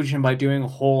conclusion by doing a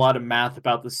whole lot of math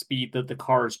about the speed that the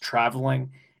car is traveling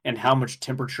and how much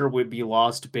temperature would be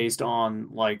lost based on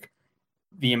like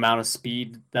the amount of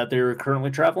speed that they're currently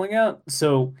traveling at.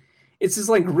 So it's this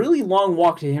like really long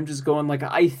walk to him just going like,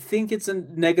 I think it's a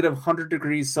negative 100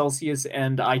 degrees Celsius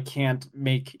and I can't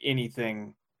make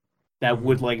anything that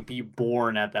would like be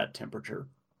born at that temperature.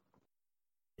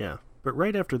 Yeah, but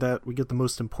right after that we get the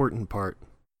most important part,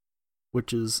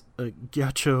 which is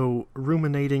Groucho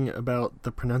ruminating about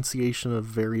the pronunciation of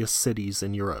various cities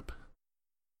in Europe.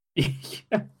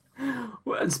 Yeah.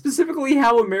 Well, specifically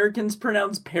how Americans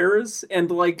pronounce Paris,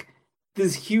 and like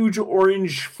this huge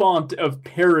orange font of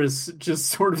Paris just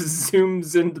sort of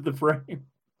zooms into the frame.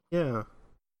 Yeah.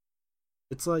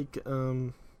 It's like,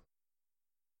 he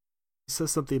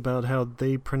says something about how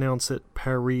they pronounce it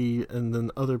Paris, and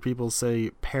then other people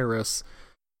say Paris.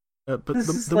 But this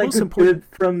the is like most a important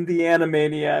bit from the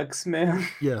Animaniacs, man.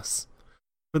 Yes.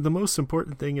 But the most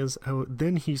important thing is how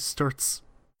then he starts,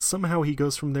 somehow he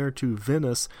goes from there to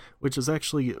Venice, which is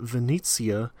actually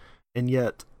Venezia, and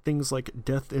yet things like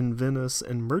Death in Venice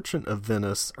and Merchant of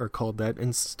Venice are called that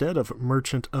instead of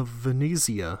Merchant of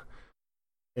Venezia.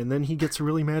 And then he gets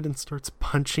really mad and starts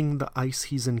punching the ice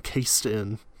he's encased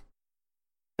in.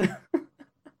 It's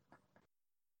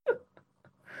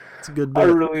a good bit. I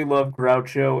really love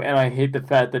Groucho, and I hate the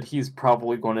fact that he's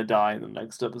probably going to die in the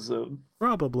next episode.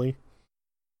 Probably.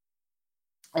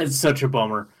 It's such a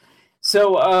bummer.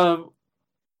 So,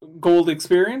 Gold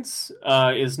Experience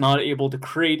is not able to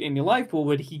create any life, but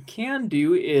what he can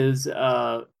do is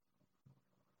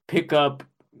pick up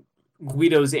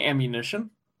Guido's ammunition.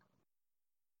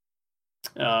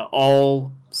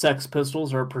 All Sex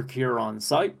Pistols are procured on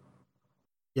site.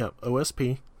 Yep,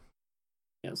 OSP.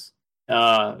 Yes.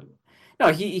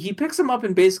 No, he picks them up,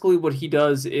 and basically what he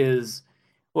does is,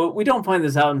 well, we don't find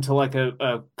this out until like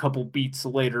a couple beats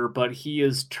later, but he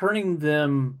is turning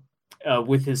them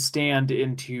with his stand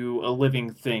into a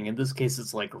living thing. In this case,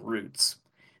 it's like roots.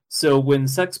 So when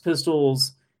Sex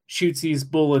Pistols shoots these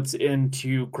bullets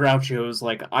into Groucho's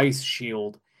like ice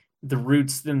shield, the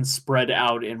roots then spread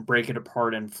out and break it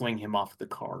apart and fling him off the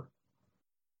car.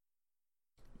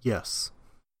 Yes.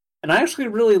 And I actually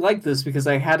really like this because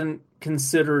I hadn't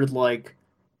considered, like,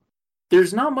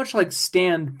 there's not much like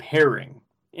stand pairing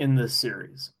in this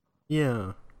series.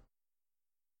 Yeah.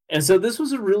 And so this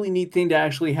was a really neat thing to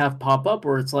actually have pop up,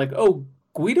 where it's like, oh,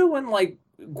 Guido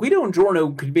and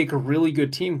Giorno could make a really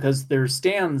good team because their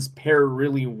stands pair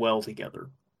really well together.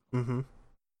 Mm-hmm.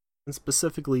 And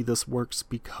specifically, this works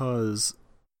because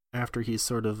after he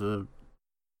sort of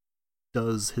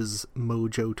does his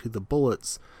mojo to the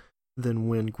bullets, then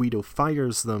when Guido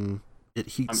fires them, it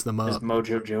heats them up. Is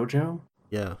Mojo Jojo?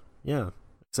 Yeah,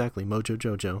 exactly, Mojo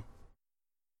Jojo.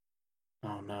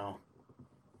 Oh no.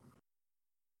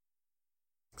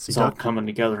 See, It's all coming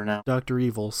together now. Dr.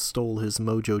 Evil stole his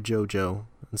Mojo Jojo,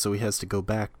 and so he has to go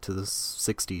back to the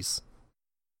 60s.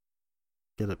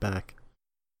 Get it back.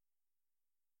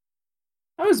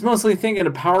 I was mostly thinking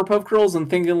of Powerpuff Girls and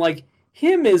thinking, like,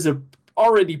 him is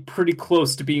already pretty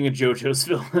close to being a JoJo's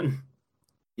villain.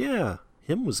 Yeah,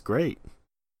 him was great.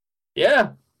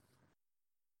 Yeah.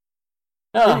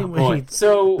 Oh, Anyway, boy.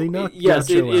 So, yes,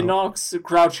 Groucho it out. knocks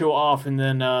Groucho off, and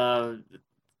then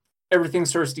everything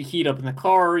starts to heat up in the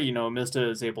car. You know, Mista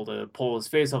is able to pull his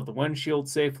face off the windshield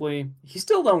safely. He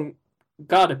still don't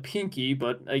got a pinky,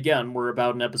 but again, we're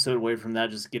about an episode away from that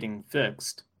just getting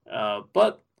fixed.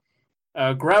 But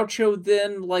Groucho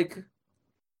then, like,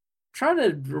 trying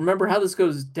to remember how this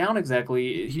goes down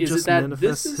exactly. He Is just it that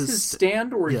manifests this is his his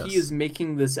stand, or yes. he is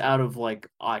making this out of, like,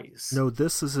 ice? No,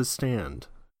 this is his stand.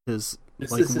 His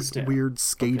This like is his stand. weird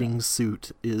skating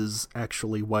suit is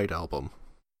actually White Album.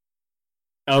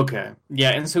 Okay.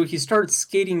 Yeah, and so he starts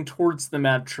skating towards them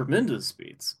at tremendous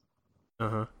speeds.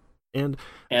 Uh-huh. And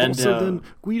And also then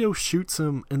Guido shoots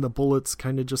him and the bullets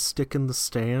kind of just stick in the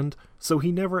stand, so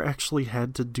he never actually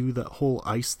had to do that whole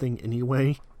ice thing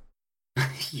anyway.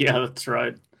 yeah, that's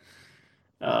right.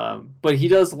 But he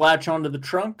does latch onto the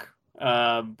trunk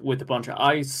with a bunch of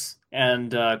ice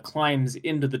and climbs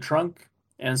into the trunk.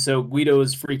 And so Guido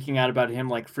is freaking out about him,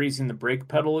 like, freezing the brake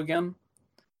pedal again.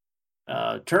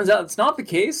 Turns out it's not the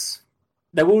case.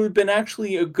 That would have been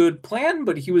actually a good plan,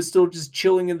 but he was still just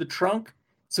chilling in the trunk,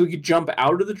 so he could jump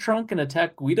out of the trunk and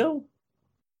attack Guido.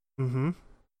 Mm-hmm.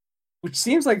 Which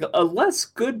seems like a less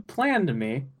good plan to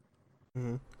me.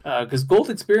 Mm-hmm. Because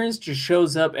Gold Experience just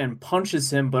shows up and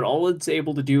punches him, but all it's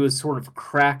able to do is sort of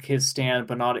crack his stand,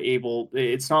 but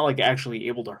it's not like actually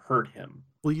able to hurt him.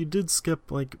 Well, you did skip,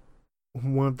 like,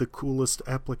 one of the coolest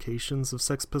applications of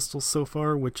Sex Pistols so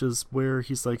far, which is where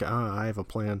he's like, I have a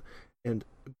plan. And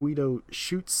Guido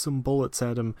shoots some bullets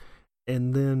at him,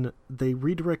 and then they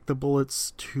redirect the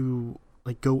bullets to,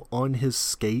 like, go on his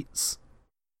skates.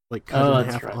 Like, cut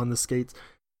in half on the skates.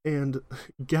 And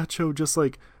Gacho just,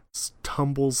 like,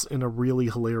 tumbles in a really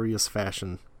hilarious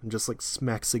fashion and just, like,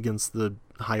 smacks against the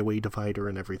highway divider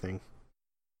and everything.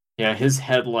 Yeah, his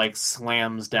head, like,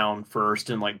 slams down first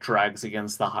and, like, drags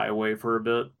against the highway for a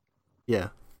bit. Yeah.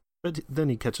 But then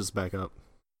he catches back up.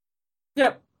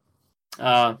 Yep.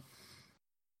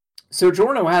 So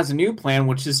Giorno has a new plan,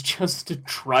 which is just to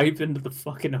drive into the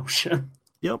fucking ocean.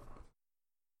 Yep.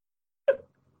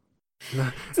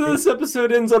 So this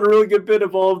episode ends on a really good bit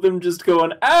of all of them just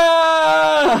going,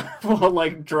 ah! While,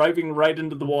 like, driving right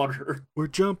into the water. We're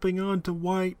jumping onto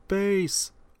White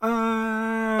Base.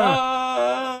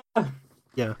 Ah!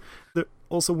 Yeah.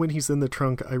 Also, when he's in the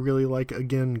trunk, I really like,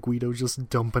 again, Guido just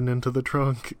dumping into the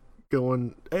trunk,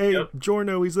 going, hey, yep.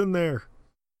 Giorno, he's in there.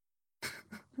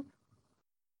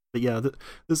 But yeah,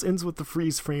 this ends with the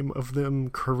freeze frame of them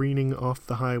careening off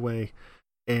the highway,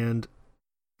 and,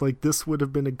 like, this would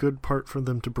have been a good part for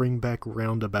them to bring back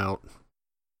Roundabout.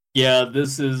 Yeah,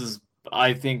 this is,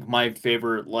 I think, my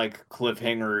favorite, like,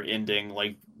 cliffhanger ending.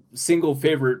 Like, single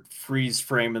favorite freeze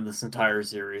frame in this entire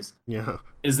series. Yeah.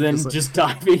 Is then just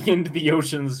diving into the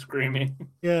ocean screaming.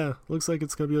 Yeah, looks like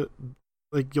it's gonna be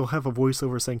like you'll have a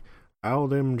voiceover saying, "How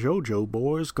them JoJo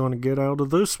boys gonna get out of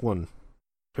this one?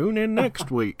 Tune in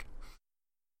next week."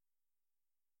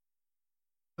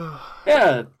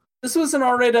 Yeah, this was an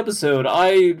alright episode.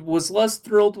 I was less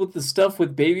thrilled with the stuff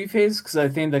with Babyface because I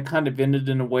think that kind of ended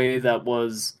in a way that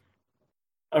was,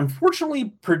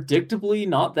 unfortunately, predictably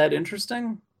not that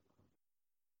interesting.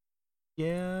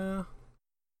 Yeah.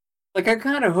 Like, I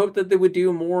kind of hoped that they would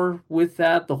do more with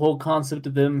that, the whole concept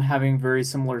of them having very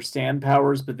similar stand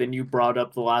powers, but then you brought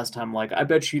up the last time, like, I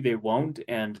bet you they won't,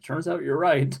 and it turns out you're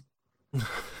right.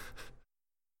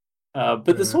 But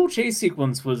this whole chase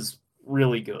sequence was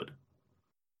really good.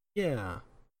 Yeah.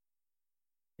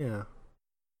 Yeah.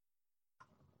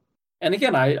 And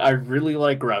again, I really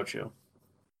like Groucho.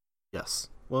 Yes.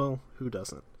 Well, who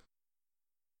doesn't?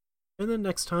 And then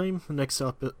next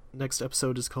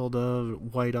episode is called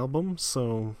White Album,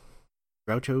 so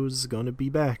Groucho's gonna be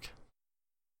back.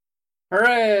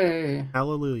 Hooray!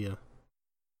 Hallelujah.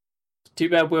 Too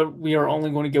bad we are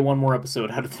only going to get one more episode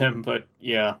out of them, but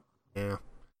yeah. Yeah.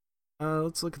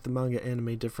 Let's look at the manga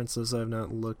anime differences. I've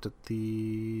not looked at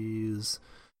these.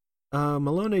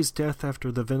 Malone's death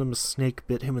after the venomous snake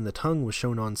bit him in the tongue was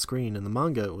shown on screen. In the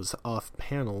manga, it was off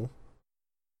panel.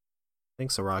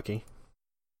 Thanks, Araki.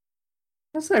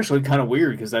 That's actually kind of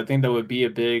weird, because I think that would be a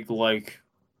big, like,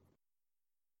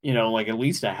 you know, like at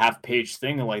least a half-page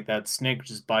thing, like that snake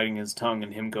just biting his tongue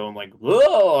and him going like,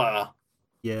 whoa!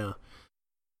 Yeah.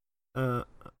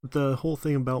 The whole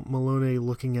thing about Malone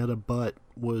looking at a butt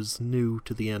was new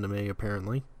to the anime,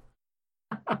 apparently.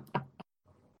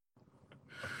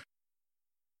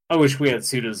 I wish we had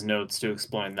Suda's notes to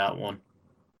explain that one.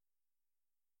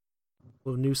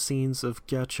 Well, new scenes of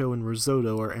Gacho and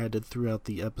Risotto are added throughout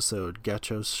the episode.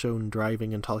 Gacho's shown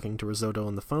driving and talking to Risotto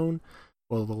on the phone,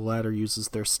 while the latter uses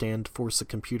their stand to force a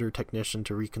computer technician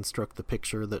to reconstruct the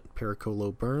picture that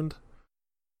Pericolo burned.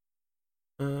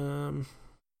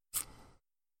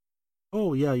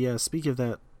 Oh, yeah, speaking of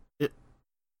that,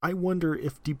 I wonder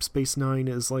if Deep Space Nine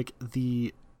is like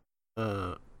the,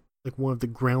 like one of the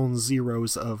ground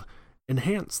zeros of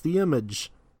enhance the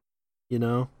image, you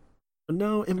know?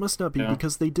 No, it must not be,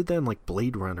 because they did that in, like,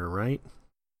 Blade Runner, right?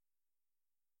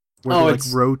 Where they, like,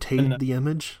 rotate the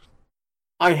image?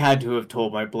 I had to have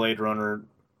told my Blade Runner...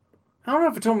 I don't know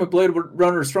if I told my Blade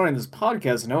Runner story in this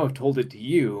podcast. I know I've told it to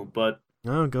you, but...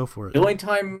 Oh, go for it. The only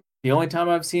time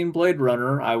I've seen Blade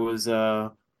Runner, I was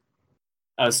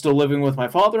still living with my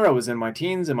father. I was in my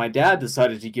teens, and my dad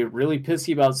decided to get really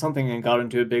pissy about something and got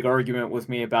into a big argument with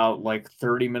me about, like,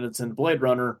 30 minutes into Blade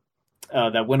Runner.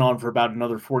 That went on for about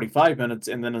another 45 minutes,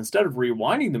 and then instead of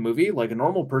rewinding the movie like a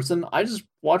normal person, I just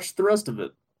watched the rest of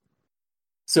it.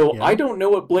 So yeah. I don't know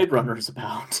what Blade Runner is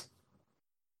about.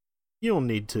 You don't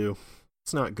need to.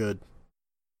 It's not good.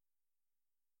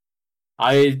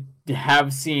 I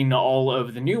have seen all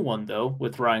of the new one, though,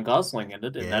 with Ryan Gosling in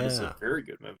it, and that is a very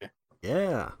good movie.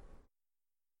 Yeah.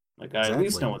 Like, I at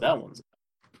least know what that one's about.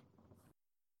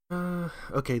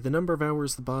 Okay, the number of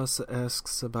hours the boss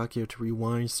asks Sabakio to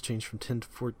rewind is changed from 10 to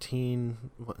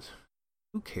 14. What?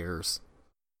 Who cares?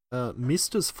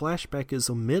 Mista's flashback is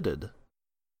omitted.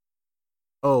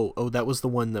 Oh, that was the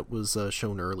one that was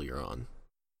shown earlier on.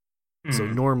 So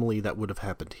normally that would have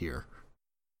happened here.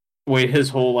 Wait,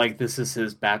 his whole, like, this is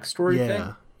his backstory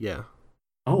thing? Yeah.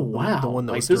 Oh, wow. The one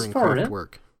that like, was during craft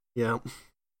work. Yeah.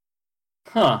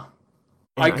 Huh.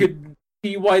 I could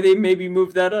see why they maybe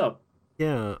moved that up.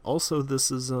 Yeah, also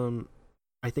this is,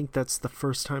 I think that's the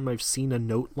first time I've seen a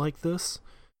note like this.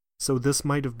 So this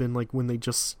might have been like when they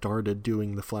just started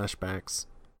doing the flashbacks.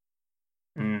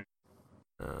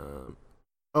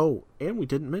 Oh, and we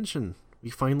didn't mention, we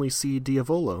finally see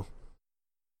Diavolo.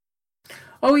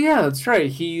 Oh yeah, that's right.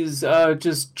 He's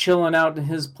just chilling out in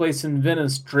his place in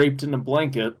Venice, draped in a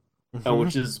blanket,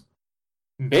 which is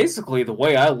basically the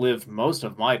way I live most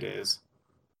of my days.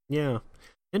 Yeah.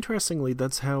 Interestingly,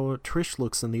 that's how Trish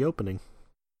looks in the opening.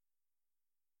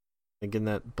 Like in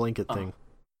that blanket thing.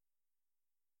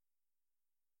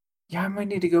 Yeah, I might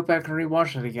need to go back and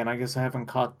rewatch it again. I guess I haven't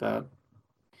caught that.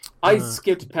 I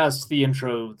skipped past the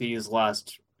intro these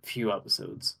last few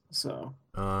episodes, so...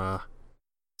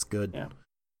 it's good. Yeah.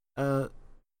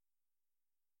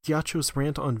 Ghiacio's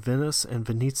rant on Venice and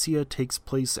Venezia takes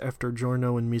place after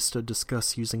Giorno and Mista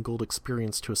discuss using gold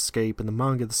experience to escape. In the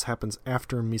manga, this happens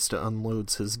after Mista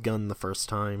unloads his gun the first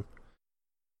time.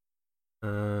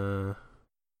 Okay,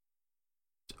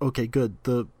 good.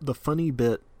 The funny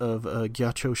bit of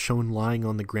Ghiaccio shown lying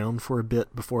on the ground for a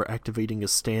bit before activating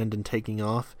his stand and taking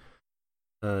off.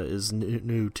 is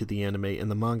new to the anime. In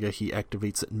the manga, he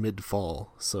activates it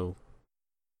mid-fall, so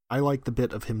I like the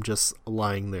bit of him just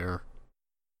lying there.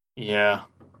 Yeah,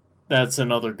 that's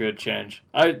another good change.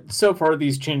 So far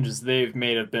these changes they've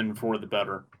made have been for the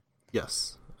better.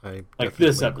 Yes, I Like definitely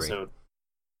this agree. episode.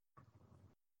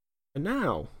 And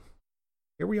now,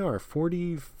 here we are,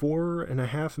 44 and a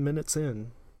half minutes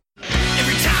in.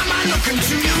 Every time I look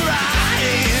into your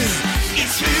eyes,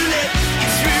 it's roulette,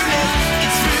 it's roulette,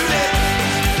 it's roulette.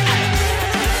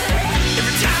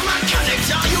 Every time I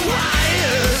connect all your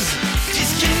wires,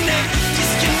 disconnect,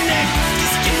 disconnect,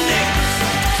 disconnect.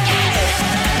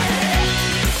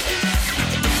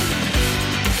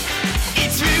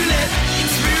 It's roulette,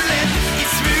 it's roulette,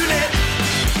 it's roulette.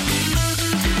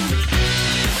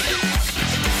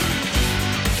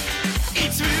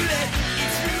 It's roulette,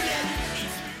 it's roulette, it's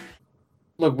roulette.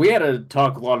 Look, we had to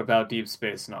talk a lot about Deep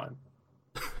Space Nine.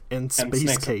 And Space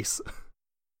Snakes. Case.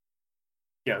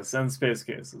 Yes, and Space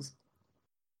Cases.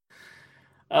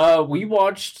 We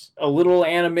watched a little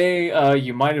anime,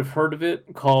 you might have heard of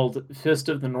it, called Fist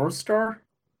of the North Star.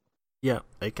 Yeah,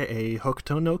 aka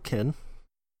Hokuto no Ken.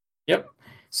 Yep.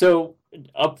 So,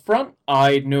 up front,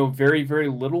 I know very, very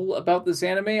little about this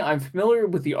anime. I'm familiar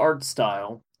with the art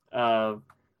style.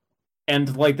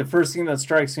 And, like, the first thing that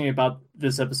strikes me about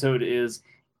this episode is,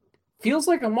 feels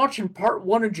like I'm watching part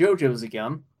 1 of JoJo's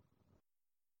again.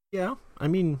 Yeah, I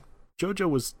mean, JoJo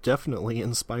was definitely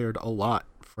inspired a lot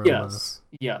from Yes.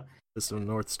 Yeah. Fist of the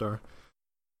North Star.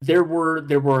 There were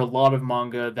a lot of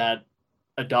manga that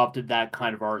adopted that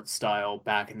kind of art style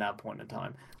back in that point in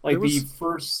time. Like There was- the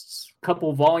first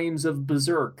couple volumes of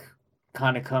Berserk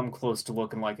kind of come close to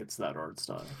looking like it's that art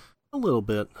style. A little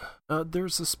bit.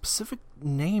 There's a specific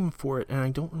name for it, and I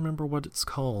don't remember what it's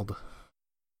called.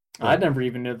 I never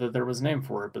even knew that there was a name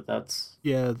for it, but that's...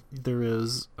 Yeah, there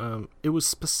is. It was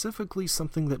specifically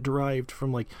something that derived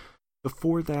from, like,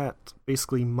 before that,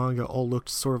 basically, manga all looked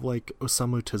sort of like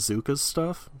Osamu Tezuka's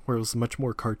stuff, where it was much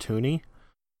more cartoony.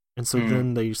 And so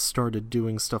then they started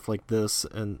doing stuff like this,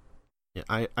 and yeah,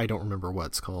 I don't remember what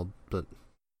it's called, but...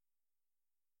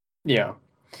 Yeah.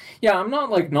 Yeah, I'm not,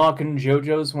 like, knocking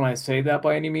JoJo's when I say that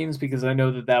by any means, because I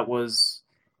know that that was...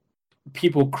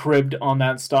 People cribbed on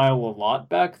that style a lot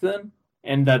back then,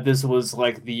 and that this was,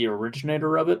 like, the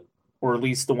originator of it, or at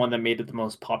least the one that made it the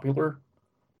most popular.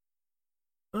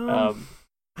 I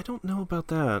don't know about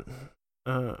that.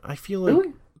 I feel like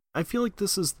Really? I feel like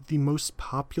this is the most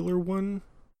popular one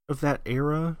of that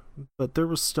era, but there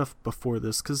was stuff before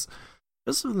this, because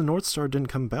Fist of the North Star didn't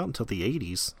come about until the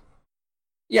 80s.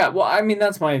 Yeah, well, I mean,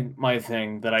 that's my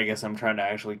thing that I guess I'm trying to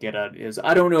actually get at is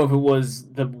I don't know if it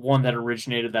was the one that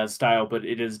originated that style, but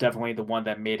it is definitely the one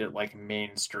that made it, like,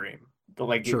 mainstream.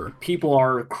 Sure. People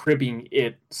are cribbing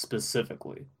it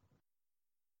specifically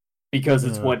because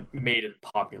it's what made it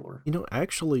popular. You know,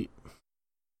 actually,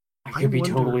 I could be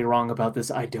wonder- totally wrong about this.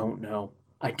 I don't know.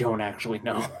 I don't actually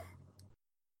know.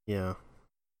 yeah.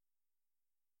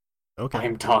 Okay.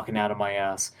 I'm talking out of my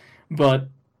ass. But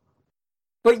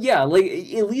yeah, like,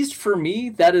 at least for me,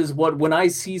 that is what, when I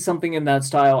see something in that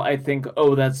style, I think,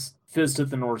 oh, that's Fist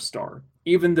of the North Star.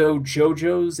 Even though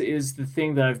JoJo's is the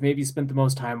thing that I've maybe spent the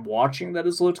most time watching that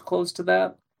has looked close to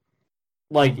that,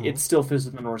 like, it's still Fist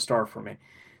of the North Star for me.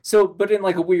 So, but in,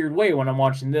 like, a weird way, when I'm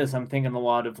watching this, I'm thinking a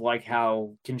lot of, like,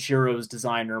 how Kenshiro's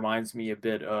design reminds me a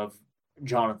bit of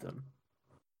Jonathan.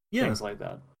 Yeah. Things like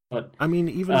that. But I mean,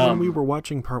 even when we were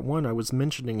watching part 1, I was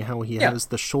mentioning how he has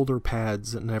the shoulder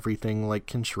pads and everything like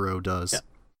Kenshiro does.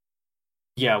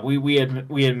 Yeah, we had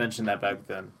mentioned that back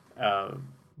then.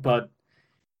 But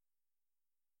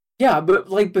yeah, but,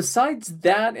 like, besides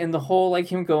that and the whole, like,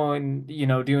 him going, you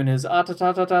know, doing his ta ta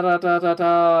ta ta ta ta ta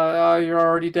ta, you're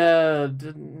already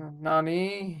dead,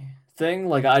 Nani thing,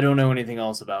 like, I don't know anything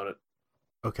else about it.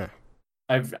 Okay.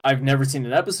 I've never seen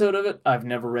an episode of it. I've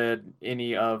never read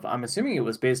any of. I'm assuming it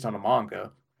was based on a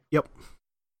manga. Yep.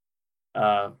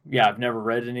 Yeah, I've never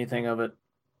read anything of it.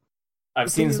 I've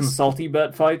The seen thing some is- salty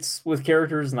bet fights with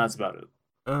characters, and that's about it.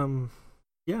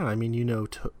 Yeah, I mean, you know,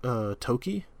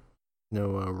 Toki, you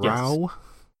know, Yes. Rao,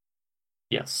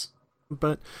 Yes.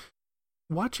 but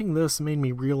watching this made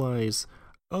me realize,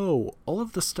 oh, all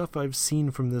of the stuff I've seen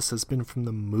from this has been from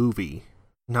the movie,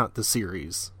 not the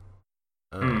series.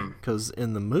 Because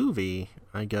in the movie,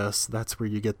 I guess that's where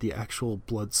you get the actual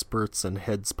blood spurts and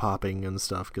heads popping and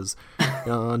stuff. Because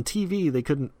on TV, they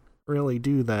couldn't really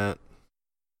do that.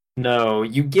 No,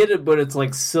 you get it, but it's,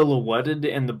 like, silhouetted,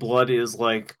 and the blood is,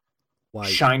 like, White.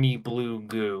 shiny blue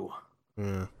goo.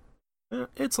 Yeah.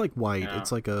 It's like white. Yeah.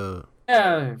 It's like a...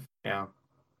 Yeah.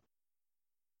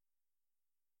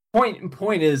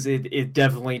 Point is, it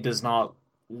definitely does not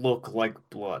look like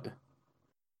blood.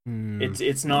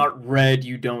 It's not red.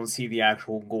 You don't see the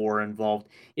actual gore involved.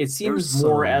 It seems There's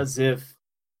more some. as if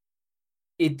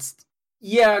it's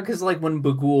yeah, because like when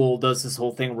Bagul does this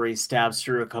whole thing where he stabs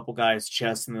through a couple guys'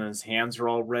 chests and then his hands are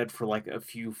all red for like a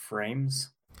few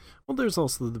frames. Well, there's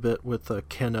also the bit with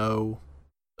Ken-O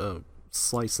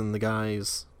slicing the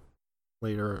guys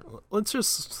later. Let's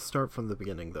just start from the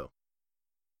beginning, though.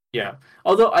 Yeah.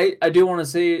 Although I do want to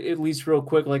say, at least real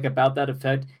quick, like about that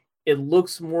effect, it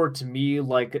looks more to me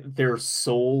like their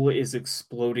soul is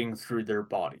exploding through their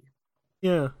body.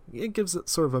 Yeah, it gives it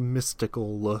sort of a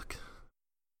mystical look.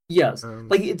 Yes.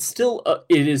 Like it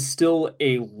is still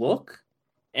a look,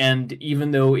 and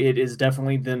even though it is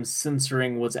definitely them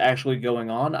censoring what's actually going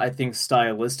on, I think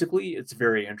stylistically it's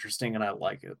very interesting and I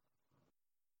like it.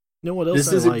 You know what else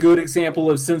This I is like? a good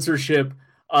example of censorship,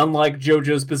 unlike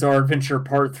JoJo's Bizarre Adventure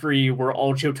Part 3, where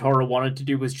all Chotaro wanted to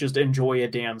do was just enjoy a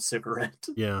damn cigarette.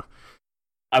 Yeah.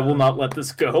 I will not let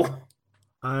this go.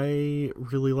 I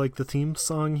really like the theme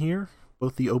song here,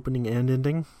 both the opening and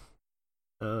ending.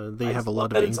 They have a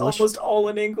lot of English. It's almost all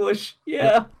in English.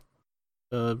 Yeah.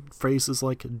 Phrases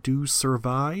like "do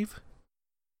survive."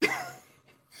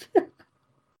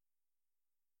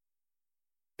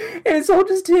 And it's all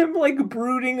just him like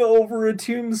brooding over a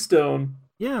tombstone.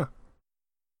 Yeah.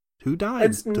 Who died?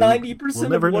 That's 90%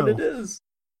 never of what know. it is.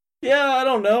 Yeah, I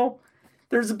don't know.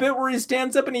 There's a bit where he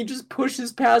stands up and he just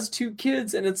pushes past two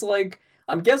kids, and it's like,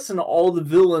 I'm guessing all the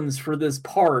villains for this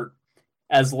part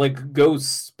as like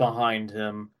ghosts behind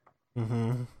him.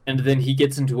 Mm-hmm. And then he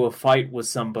gets into a fight with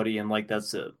somebody, and like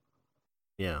that's it.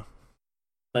 Yeah.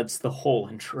 That's the whole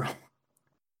intro.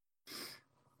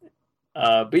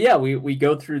 But yeah, we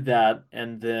go through that,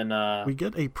 and then We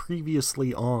get a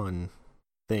previously on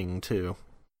thing too.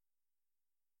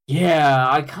 yeah,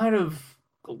 I kind of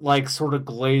like sort of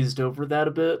glazed over that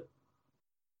a bit.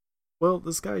 Well,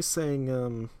 this guy's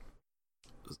saying,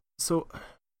 so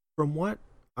from what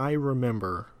I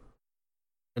remember,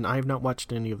 and I have not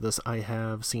watched any of this, I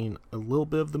have seen a little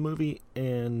bit of the movie,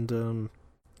 and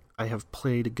I have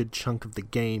played a good chunk of the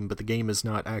game, but the game is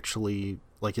not actually,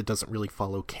 like, it doesn't really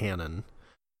follow canon.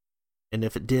 And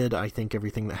if it did, I think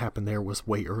everything that happened there was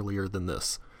way earlier than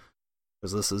this.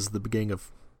 Because this is the beginning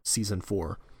of Season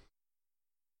 4.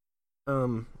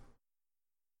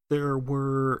 There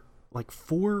were, like,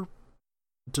 4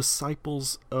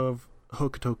 disciples of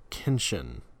Hokuto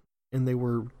Kenshin, and they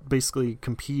were basically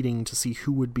competing to see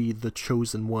who would be the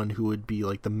chosen one, who would be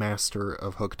like the master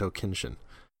of Hokuto Kenshin.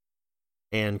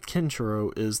 And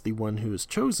Kenshiro is the one who is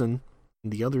chosen,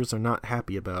 and the others are not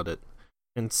happy about it.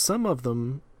 And some of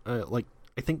them, like,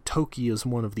 I think Toki is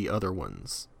one of the other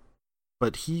ones,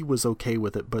 but he was okay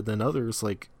with it, but then others,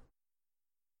 like,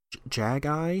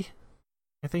 Jagai,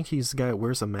 I think he's the guy that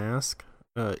wears a mask,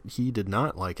 he did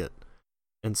not like it.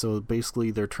 And so basically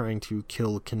they're trying to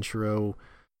kill Kenshiro.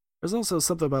 There's also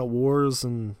something about wars,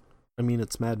 and I mean,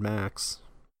 it's Mad Max.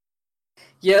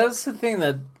 Yeah, that's the thing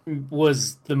that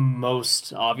was the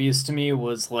most obvious to me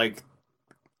was like,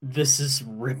 this is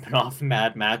ripping off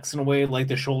Mad Max in a way, like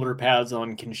the shoulder pads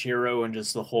on Kenshiro and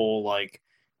just the whole like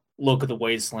look of the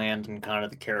wasteland and kind of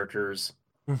the characters.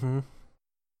 Mm-hmm.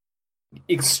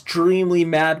 Extremely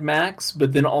Mad Max,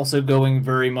 but then also going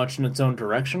very much in its own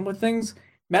direction with things.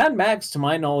 Mad Max, to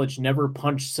my knowledge, never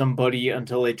punched somebody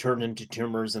until they turned into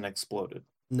tumors and exploded.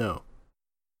 No.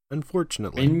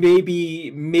 Unfortunately. And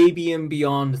maybe in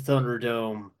Beyond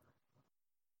Thunderdome,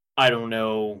 I don't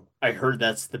know. I heard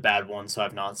that's the bad one, so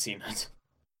I've not seen it.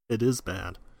 It is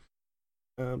bad.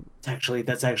 That's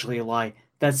actually a lie.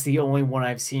 That's the only one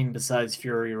I've seen besides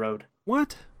Fury Road.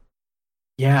 What?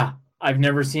 Yeah, I've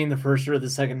never seen the first or the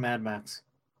second Mad Max.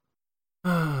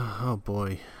 Oh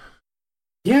boy.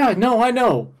 Yeah, no, I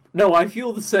know. No, I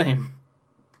feel the same.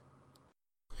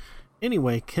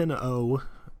 Anyway, Ken-O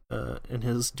and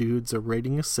his dudes are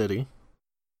raiding a city.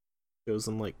 Goes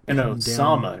and like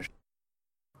Sama. And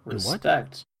what?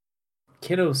 Respect.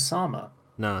 Kiddo-sama.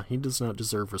 Nah, he does not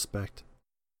deserve respect.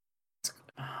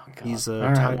 Oh, God. He's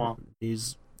Alright, well.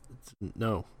 he's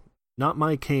no, not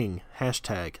my king.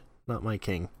 Hashtag not my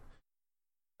king.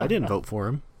 I didn't vote for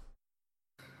him.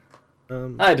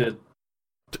 I did.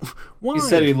 Why? He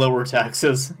said he'd lower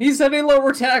taxes. He said he'd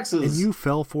lower taxes. And you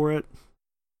fell for it.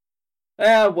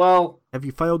 Well. Have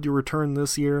you filed your return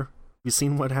this year? Have you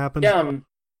seen what happened?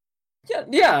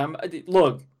 Yeah.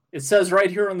 Look, it says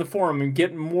right here on the forum, I'm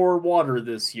getting more water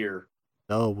this year.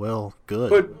 Oh well, good.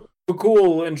 Put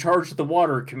Bagul in charge of the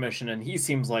water commission, and he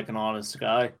seems like an honest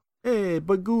guy. Hey,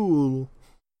 Bagul.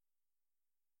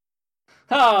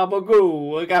 Ha,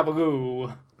 Bagul, I got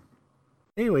Bagul.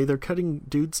 Anyway, they're cutting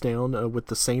dudes down with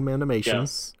the same animation,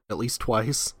 Yes. at least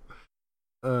twice.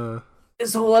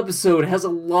 This whole episode has a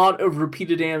lot of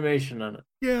repeated animation in it.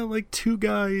 Yeah, like two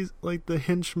guys, like the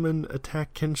henchmen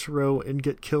attack Kenshiro and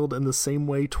get killed in the same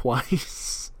way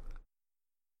twice.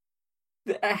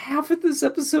 Half of this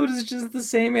episode is just the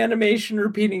same animation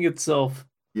repeating itself.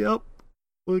 Yep.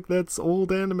 Look, that's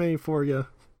old anime for you.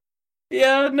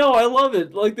 Yeah, no, I love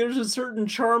it. Like, there's a certain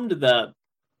charm to that.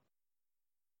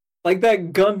 Like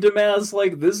that Gundam ass,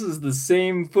 like, this is the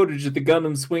same footage of the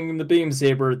Gundam swinging the beam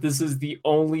saber. This is the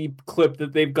only clip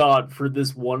that they've got for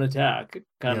this one attack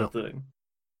kind of thing.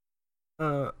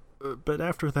 But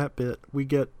after that bit, we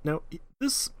get... Now,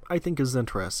 this, I think, is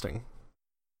interesting.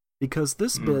 Because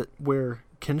this bit where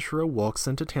Kenshiro walks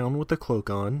into town with the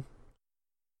cloak on,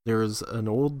 there's an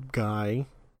old guy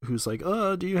who's like,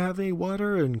 do you have any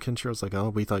water? And Kenshiro's like, oh,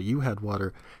 we thought you had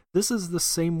water. This is the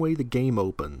same way the game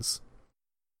opens.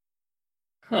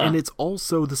 Huh. And it's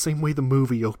also the same way the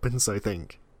movie opens, I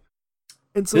think.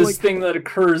 And so, this thing that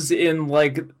occurs in,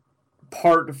 like,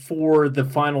 part 4, the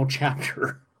final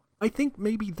chapter. I think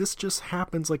maybe this just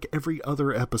happens like every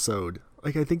other episode.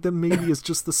 Like, I think that maybe it's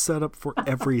just the setup for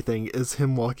everything is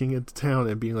him walking into town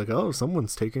and being like, oh,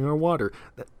 someone's taking our water.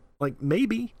 Like,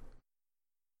 maybe.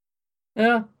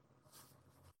 Yeah.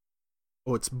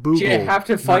 Oh, it's Boogle. Did you have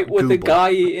to fight with a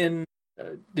guy in...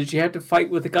 did you have to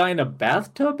fight with a guy in a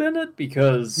bathtub in it?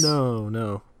 Because...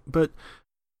 No. But...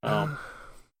 I'm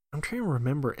trying to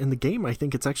remember. In the game, I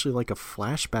think it's actually like a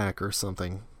flashback or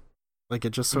something. Like,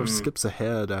 it just sort of skips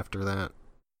ahead after that.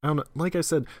 I don't know. Like I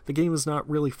said, the game is not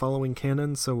really following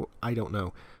canon, so I don't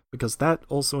know. Because that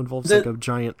also involves, like, a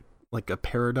giant, like, a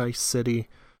paradise city.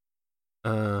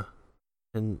 And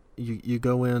you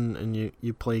go in and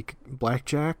you play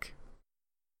blackjack.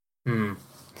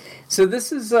 So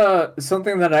this is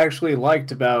something that I actually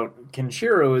liked about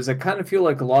Kenshiro, is I kind of feel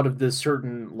like a lot of this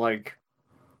certain, like...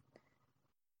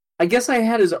 I guess I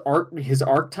had his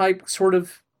archetype sort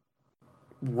of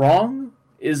wrong.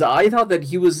 Is I thought that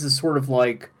he was this sort of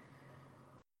like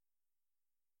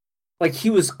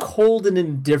he was cold and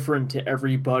indifferent to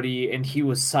everybody, and he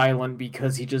was silent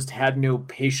because he just had no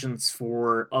patience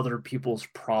for other people's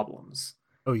problems.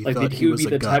 Oh, you like thought that he would be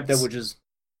the type that would just...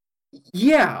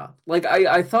 Yeah, like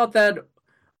I thought that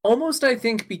almost, I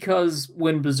think, because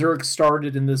when Berserk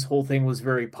started and this whole thing was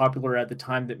very popular at the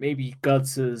time, that maybe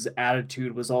Guts'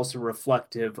 attitude was also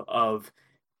reflective of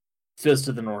Fist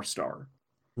of the North Star.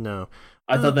 No.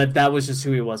 I thought that was just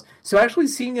who he was. So actually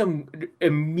seeing him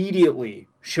immediately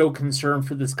show concern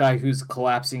for this guy who's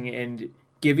collapsing and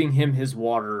giving him his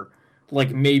water,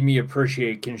 like, made me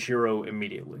appreciate Kenshiro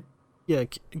immediately. Yeah,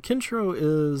 Kenshiro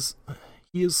is...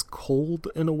 He is cold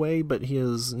in a way, but he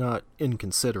is not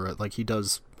inconsiderate. Like, he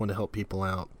does want to help people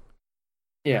out.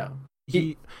 Yeah.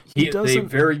 He is a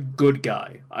very good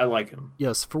guy. I like him.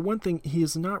 Yes, for one thing, he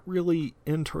is not really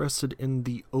interested in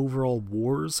the overall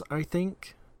wars, I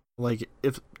think. Like,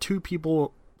 if two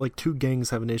gangs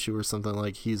have an issue or something,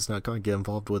 like, he's not going to get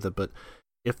involved with it, but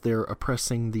if they're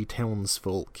oppressing the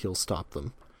townsfolk, he'll stop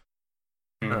them.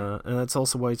 And that's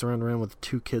also why he's running around with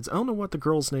 2 kids. I don't know what the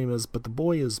girl's name is, but the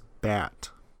boy is Bat.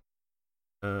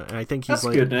 And I think he's that's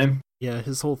a good name. Yeah,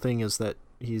 his whole thing is that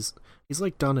he's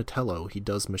like Donatello. He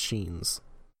does machines.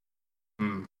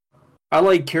 I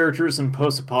like characters in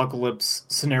post-apocalypse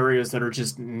scenarios that are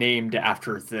just named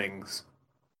after things.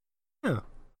 Yeah.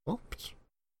 Well,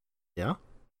 yeah.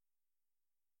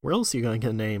 Where else are you going to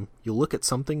get a name? You look at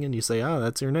something and you say,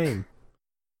 that's your name.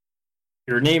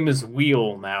 Your name is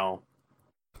Wheel now.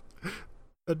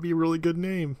 That'd be a really good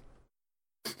name.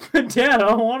 Dad, I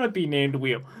don't want to be named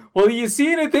Wheel. Well, you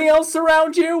see anything else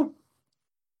around you?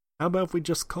 How about if we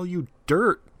just call you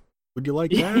Dirt? Would you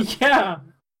like that? Yeah.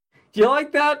 You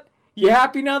like that? You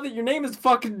happy now that your name is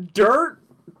fucking Dirt?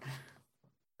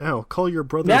 Now, call your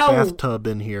brother Bathtub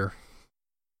in here.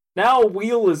 Now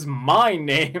Wheel is my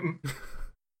name.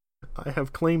 I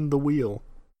have claimed the wheel.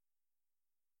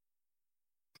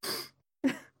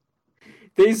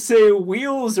 They say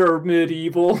wheels are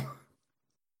medieval,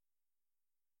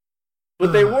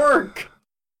 but they work.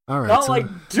 All right, not like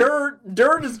dirt.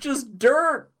 Dirt is just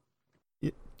dirt.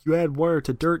 You add water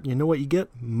to dirt, you know what you get?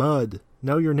 Mud.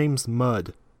 Now your name's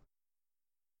Mud.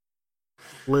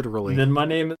 Literally. And then my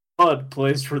name is Mud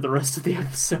plays for the rest of the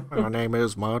episode. My name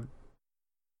is Mud.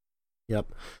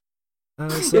 Yep.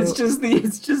 It's just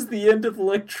the end of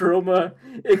Electroma,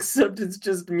 except it's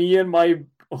just me and my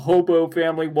hobo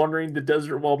family wandering the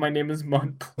desert while my name is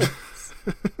Mud.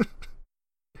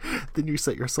 Then you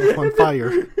set yourself on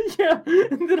fire. Yeah,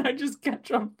 and then I just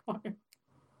catch on fire.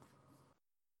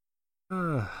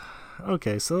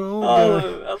 Okay, so...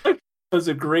 Electroma is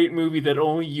a great movie that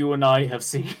only you and I have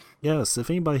seen. Yes, if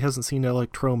anybody hasn't seen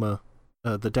Electroma,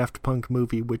 the Daft Punk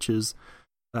movie, which is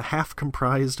half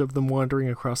comprised of them wandering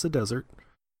across a desert.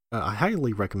 I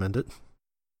highly recommend it.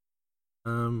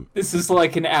 This is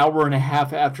like an hour and a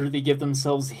half after they give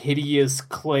themselves hideous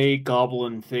clay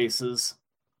goblin faces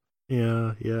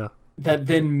Yeah. that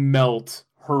then melt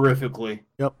horrifically.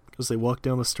 Yep, because they walk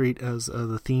down the street as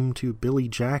the theme to Billy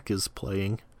Jack is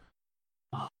playing.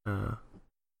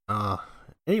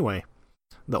 Anyway,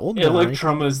 the old guy...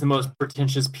 Electroma is the most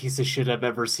pretentious piece of shit I've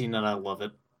ever seen, and I love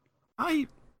it. I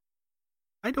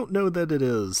don't know that it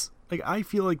is. Like, I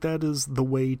feel like that is the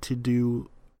way to do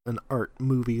an art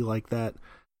movie like that,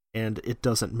 and it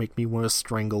doesn't make me want to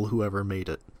strangle whoever made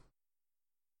it.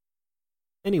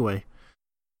 Anyway,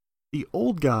 the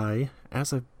old guy,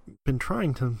 as I've been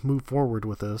trying to move forward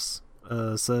with this,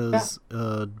 says,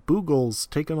 Boogle's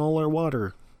taking all our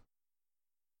water.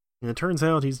 And it turns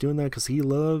out he's doing that because he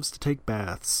loves to take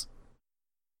baths.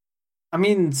 I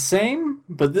mean, same,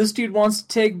 but this dude wants to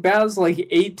take baths like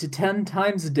 8 to 10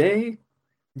 times a day.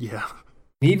 Yeah.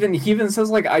 He even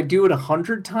says, like, I'd do it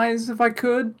 100 times if I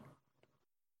could.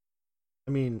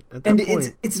 I mean, at that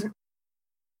point, it's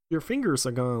your fingers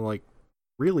are gonna, like,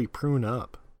 really prune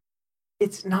up.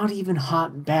 It's not even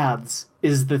hot baths,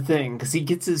 is the thing, because he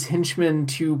gets his henchmen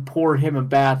to pour him a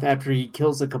bath after he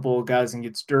kills a couple of guys and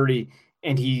gets dirty,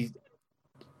 and he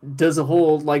does a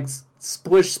whole, like,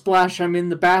 splish splash I'm in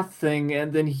the bath thing,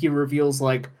 and then he reveals,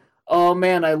 like, oh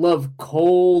man, I love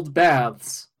cold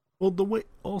baths. Well, the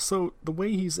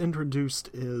way he's introduced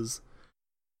is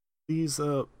these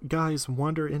guys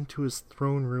wander into his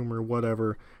throne room or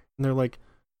whatever, and they're like,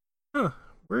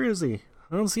 where is he?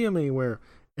 I don't see him anywhere.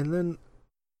 And then,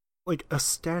 like, a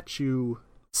statue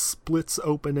splits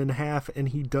open in half, and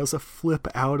he does a flip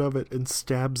out of it and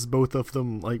stabs both of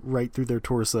them, like, right through their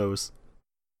torsos.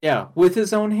 Yeah, with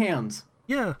his own hands.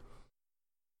 Yeah.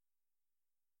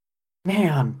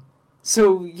 Man.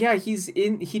 So, yeah, he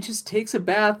just takes a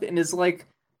bath and is, like,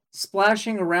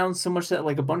 splashing around so much that,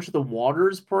 like, a bunch of the water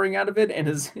is pouring out of it, and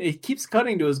it keeps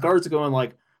cutting to his guards going,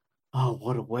 like, oh,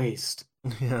 what a waste.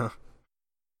 Yeah.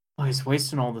 Oh, he's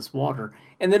wasting all this water.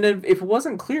 And then if it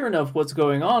wasn't clear enough what's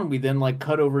going on, we then, like,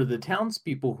 cut over to the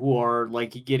townspeople who are,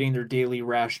 like, getting their daily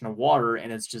ration of water,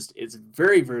 and it's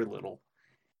very, very little.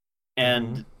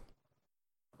 And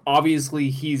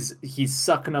obviously he's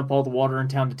sucking up all the water in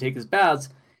town to take his baths.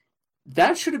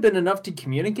 That should have been enough to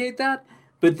communicate that,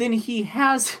 but then he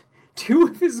has two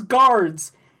of his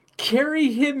guards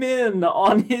carry him in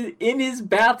his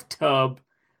bathtub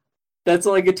that's,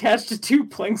 like, attached to two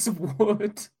planks of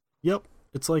wood. Yep.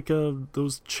 It's like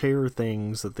those chair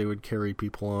things that they would carry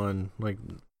people on, like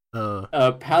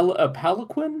a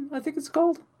palanquin, I think it's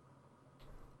called.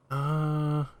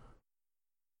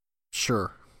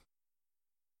 Sure.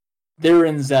 They're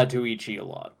in Zatoichi a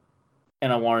lot,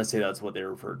 and I want to say that's what they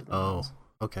referred to them as.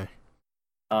 Okay.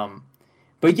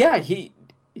 But yeah,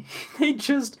 they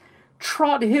just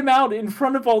trot him out in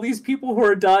front of all these people who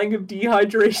are dying of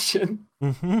dehydration.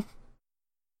 Mm-hmm.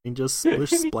 He just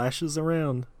splashes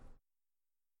around.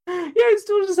 Yeah, he's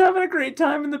still just having a great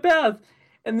time in the bath.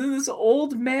 And then this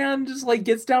old man just, like,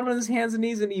 gets down on his hands and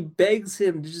knees and he begs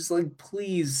him to just, like,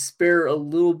 please spare a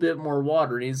little bit more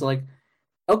water. And he's like,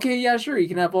 okay, yeah, sure, you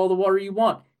can have all the water you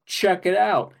want. Check it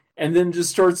out. And then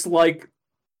just starts, like,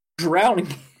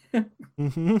 drowning him.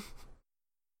 Mm-hmm.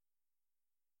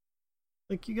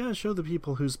 Like, you gotta show the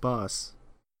people who's boss,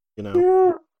 you know?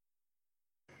 Yeah.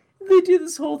 They do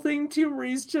this whole thing, too, where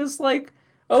he's just like,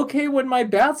 okay, when my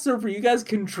bath's over, you guys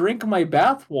can drink my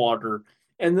bath water.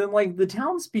 And then, like, the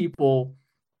townspeople,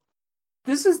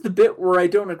 this is the bit where I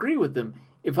don't agree with them.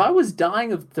 If I was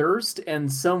dying of thirst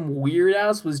and some weird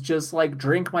ass was just like,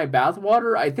 drink my bath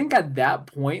water, I think at that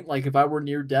point, like, if I were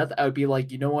near death, I would be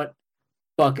like, you know what?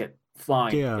 Fuck it.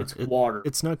 Fine. Yeah, it's water.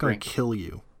 It's not going to kill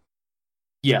you.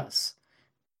 Yes.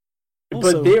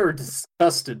 Also, but they are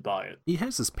disgusted by it. He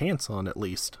has his pants on, at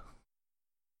least.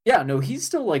 Yeah, no, he's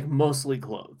still, like, mostly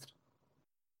clothed.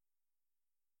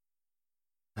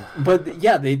 But,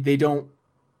 yeah, they don't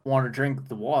want to drink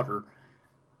the water.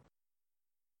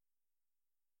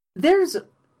 I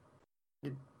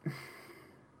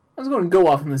was going to go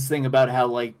off on this thing about how,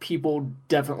 like, people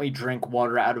definitely drink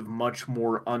water out of much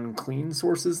more unclean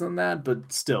sources than that,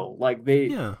 but still, like, they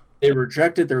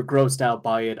reject it, they're grossed out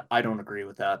by it. I don't agree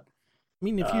with that. I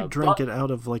mean, if you drank it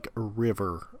out of, like, a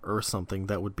river or something,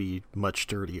 that would be much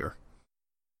dirtier.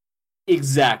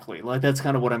 Exactly. Like, that's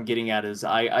kind of what I'm getting at, is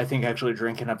I think actually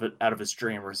drinking out of a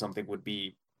stream or something would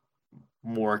be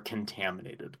more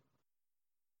contaminated.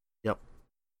 Yep.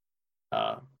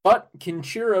 But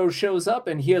Kenshiro shows up,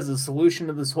 and he has a solution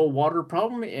to this whole water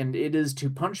problem, and it is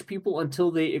to punch people until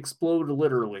they explode,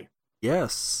 literally.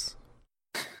 Yes.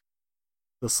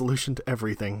 The solution to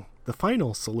everything. The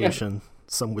final solution,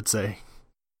 some would say.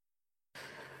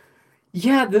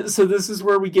 Yeah, so this is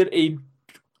where we get a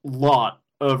lot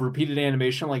of repeated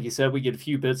animation. Like you said, we get a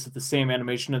few bits of the same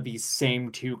animation of these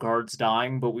same two guards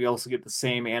dying, but we also get the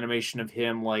same animation of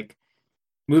him, like,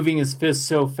 moving his fists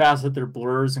so fast that they're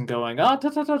blurs and going, ah, ta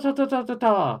ta ta ta ta ta ta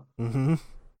ta. Mm-hmm.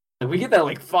 And we get that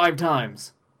like 5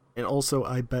 times. And also,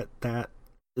 I bet that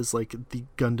is like the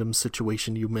Gundam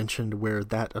situation you mentioned, where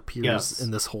that appears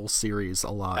in this whole series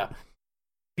a lot. Yeah.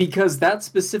 Because that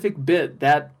specific bit,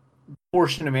 that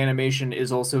portion of animation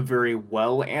is also very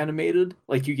well animated.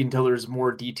 Like, you can tell there's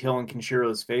more detail in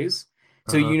Kenshiro's face.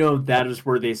 So you know that is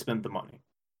where they spent the money.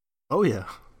 Oh, yeah.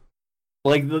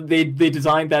 Like, they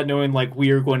designed that knowing, like, we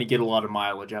are going to get a lot of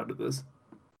mileage out of this.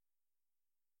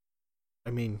 I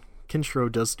mean,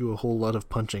 Kenshiro does do a whole lot of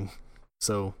punching,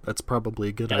 so that's probably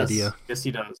a good idea. Yes,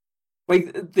 he does.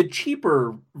 Like, the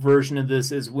cheaper version of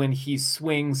this is when he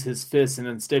swings his fist and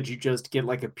instead you just get,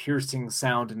 like, a piercing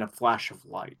sound and a flash of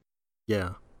light.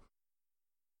 Yeah.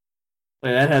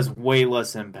 Like, that has way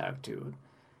less impact to it.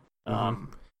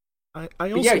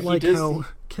 I also like how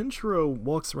Kenshiro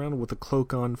walks around with a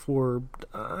cloak on for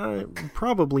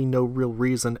probably no real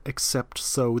reason, except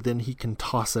so then he can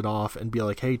toss it off and be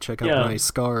like, hey, check out my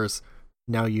scars.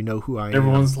 Now you know who I am.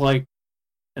 Everyone's like,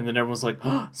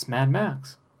 oh, it's Mad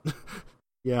Max.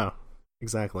 Yeah,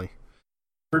 exactly.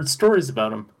 Heard stories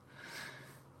about him.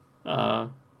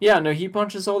 Yeah, no, he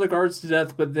punches all the guards to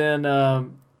death, but then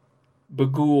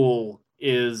Bagul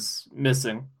is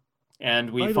missing.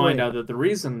 And we find out that the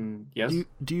reason... Yes?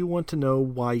 Do you want to know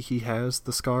why he has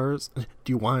the scars? Do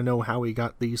you want to know how he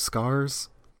got these scars?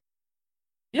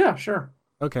 Yeah, sure.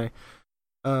 Okay.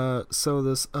 So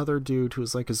this other dude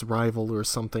who's like his rival or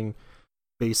something,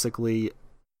 basically,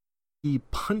 he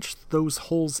punched those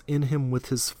holes in him with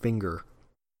his finger.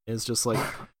 It's just like,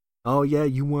 oh yeah,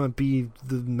 you want to be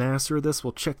the master of this?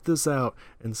 Well, check this out.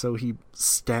 And so he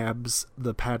stabs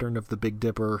the pattern of the Big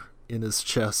Dipper in his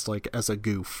chest, like, as a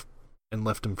goof. And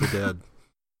left him for dead.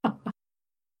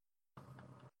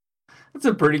 That's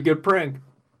a pretty good prank.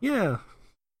 Yeah.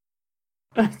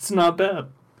 It's not bad.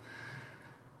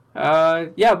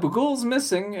 Yeah, Bagul's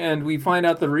missing, and we find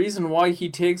out the reason why he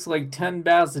takes like 10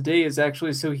 baths a day is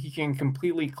actually so he can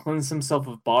completely cleanse himself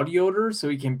of body odor, so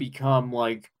he can become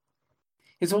like...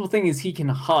 His whole thing is he can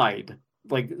hide,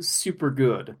 like, super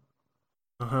good.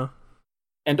 Uh-huh.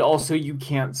 And also you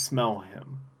can't smell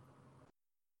him.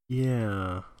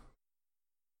 Yeah.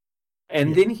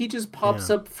 And then he just pops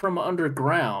up from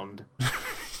underground.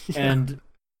 And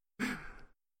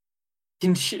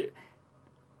can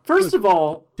first of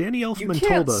all, Danny Elfman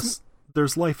told us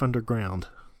there's life underground.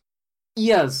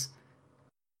 Yes.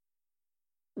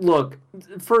 Look,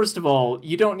 first of all,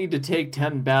 you don't need to take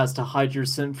 10 baths to hide your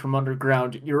scent from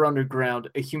underground. You're underground.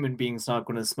 A human being's not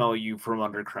going to smell you from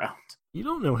underground. You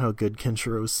don't know how good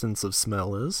Kenshiro's sense of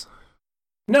smell is.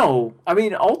 No, I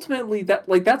mean, ultimately,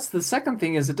 that's the second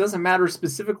thing, is it doesn't matter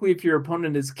specifically if your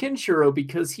opponent is Kenshiro,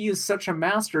 because he is such a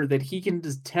master that he can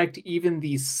detect even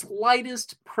the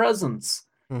slightest presence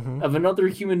of another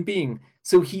human being.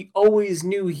 So he always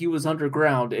knew he was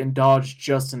underground and dodged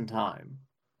just in time.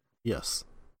 Yes.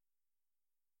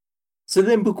 So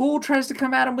then Bagul tries to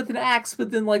come at him with an axe,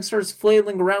 but then like starts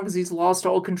flailing around because he's lost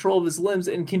all control of his limbs,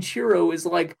 and Kenshiro is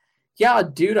like, yeah,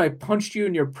 dude, I punched you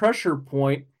in your pressure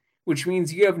point, which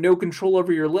means you have no control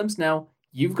over your limbs now.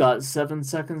 You've got 7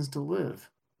 seconds to live.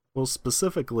 Well,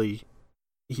 specifically,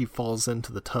 he falls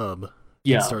into the tub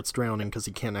and starts drowning because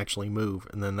he can't actually move.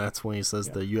 And then that's when he says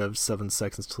that you have 7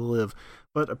 seconds to live.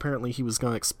 But apparently he was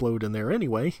going to explode in there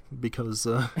anyway because...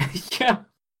 yeah,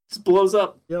 just blows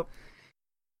up. Yep.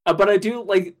 But I do,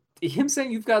 like, him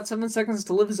saying you've got 7 seconds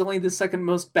to live is only the second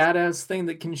most badass thing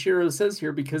that Kenshiro says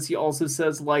here, because he also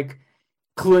says, like,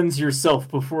 cleanse yourself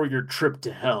before your trip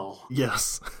to hell.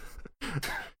 Yes.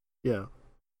 Yeah.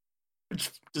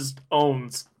 Which just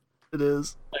owns. It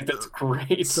is. Like, that's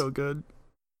great. So good.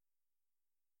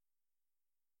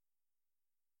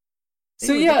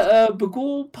 So yeah,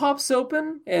 Bagul pops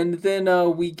open, and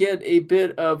then we get a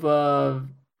bit of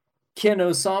Ken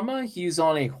Osama. He's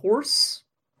on a horse.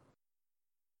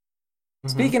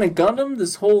 Speaking of Gundam,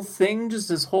 this whole thing, just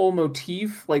this whole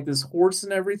motif, like this horse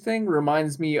and everything,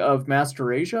 reminds me of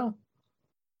Master Asia.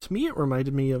 To me, it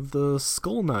reminded me of the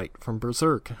Skull Knight from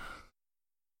Berserk.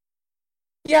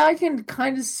 Yeah, I can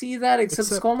kind of see that, except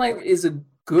Skull Knight is a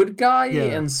good guy,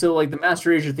 and so like the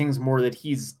Master Asia thing's more that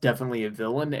he's definitely a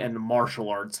villain, and martial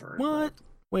arts are involved. What?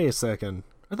 Wait a second.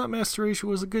 I thought Master Asia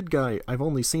was a good guy. I've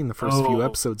only seen the first few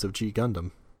episodes of G Gundam.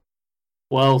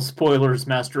 Well, spoilers,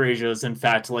 Master Asia is in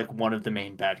fact like one of the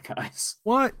main bad guys.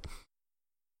 What?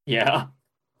 Yeah.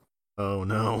 Oh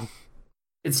no.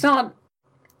 It's not.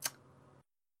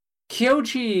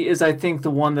 Kyoji is, I think,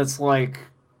 the one that's like,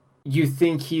 you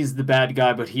think he's the bad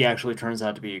guy, but he actually turns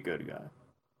out to be a good guy.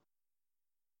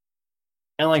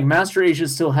 And like Master Asia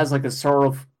still has like a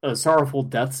sorrowful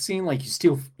death scene. Like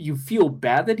you feel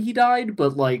bad that he died,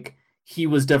 but like he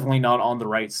was definitely not on the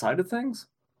right side of things.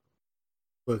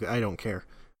 Look, I don't care.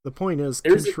 The point is,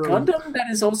 There's a Gundam that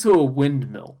is also a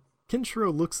windmill.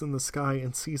 Kenshiro looks in the sky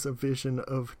and sees a vision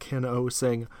of Ken-O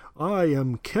saying, "I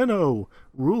am Ken-O,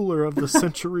 ruler of the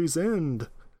century's end."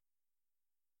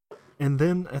 And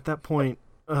then at that point,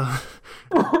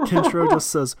 Kenshiro just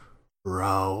says,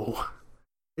 "Rao."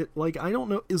 I don't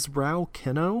know, is Rao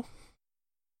Ken-O?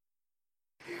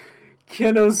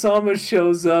 Ken-O-sama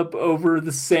shows up over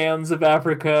the sands of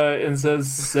Africa and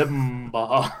says,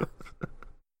 Simba.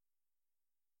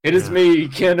 It is me,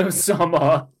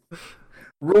 Ken-O-sama,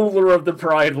 ruler of the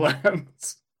Pride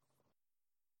Lands.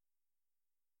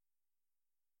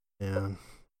 Man,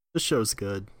 this show's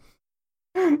good.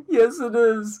 Yes, it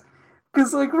is.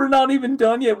 Because, like, we're not even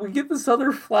done yet. We get this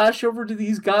other flash over to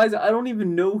these guys. I don't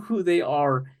even know who they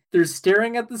are. They're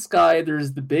staring at the sky.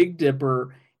 There's the Big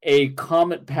Dipper. A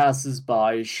comet passes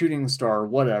by, a shooting star,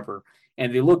 whatever.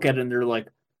 And they look at it and they're like,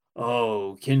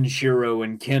 oh, Kenshiro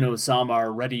and Ken-O-sama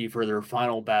are ready for their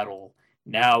final battle.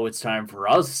 Now it's time for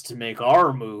us to make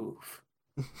our move.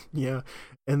 Yeah,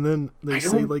 and then they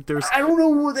say, like, I don't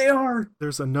know who they are.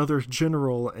 There's another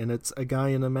general, and it's a guy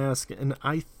in a mask, and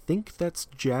I think that's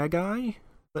Jagai,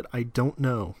 but I don't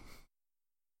know.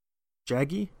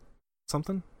 Jaggy?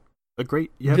 Something?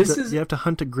 You have to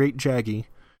hunt a great Jaggy,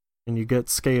 and you get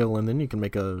scale, and then you can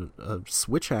make a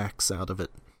switch axe out of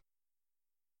it.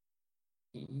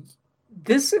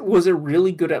 This was a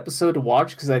really good episode to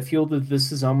watch, because I feel that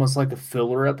this is almost like a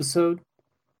filler episode.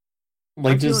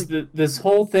 Like, just this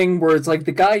whole thing where it's like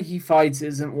the guy he fights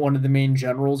isn't one of the main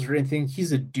generals or anything.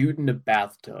 He's a dude in a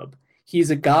bathtub.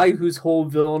 He's a guy whose whole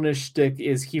villainish shtick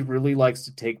is he really likes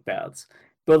to take baths.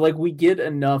 But, like, we get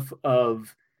enough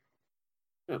of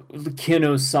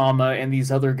Ken-O-sama and these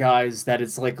other guys that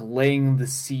it's like laying the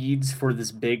seeds for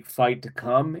this big fight to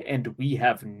come, and we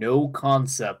have no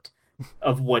concept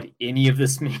of what any of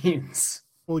this means.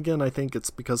 Well, again, I think it's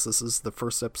because this is the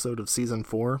first episode of season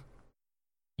 4.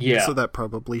 Yeah. So that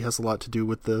probably has a lot to do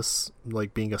with this,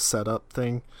 like, being a setup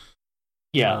thing.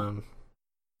 Yeah.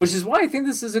 Which is why I think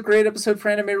this is a great episode for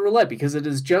Anime Roulette, because it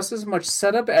is just as much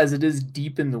setup as it is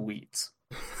deep in the weeds.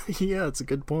 Yeah, it's a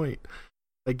good point.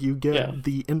 Like, you get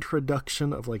the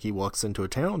introduction of, like, he walks into a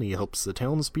town, he helps the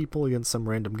townspeople against some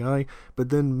random guy, but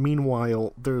then,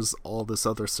 meanwhile, there's all this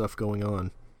other stuff going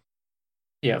on.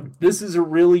 Yeah, this is a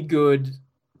really good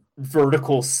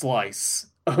vertical slice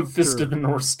of Fist of the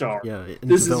North Star. Yeah, in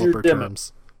this developer is your demo.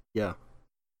 terms. Yeah.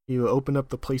 You open up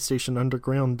the PlayStation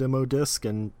Underground demo disc,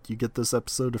 and you get this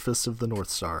episode of Fist of the North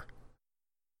Star.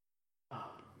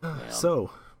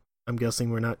 So, I'm guessing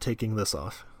we're not taking this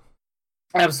off.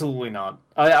 Absolutely not.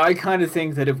 I kind of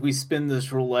think that if we spin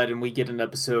this roulette and we get an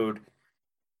episode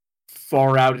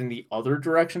far out in the other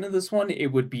direction of this one, it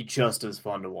would be just as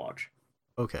fun to watch.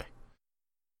 Okay.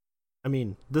 I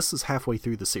mean, this is halfway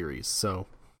through the series, so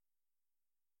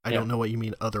I don't know what you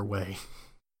mean other way.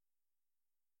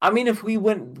 I mean, if we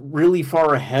went really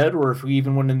far ahead, or if we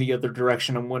even went in the other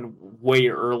direction and went way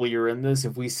earlier in this,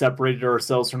 if we separated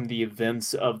ourselves from the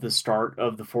events of the start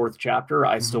of the 4th chapter,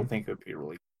 I still think it would be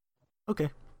really good. Okay.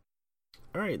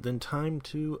 Alright, then time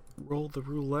to roll the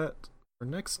roulette for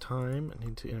next time. I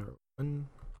need to enter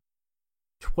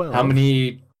 12. How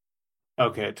many?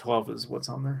 Okay, 12 is what's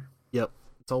on there. Yep,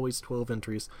 it's always 12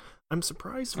 entries. I'm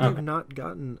surprised we've not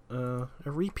gotten a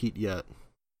repeat yet.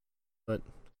 But,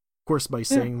 of course, by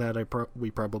saying that,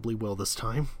 we probably will this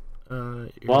time.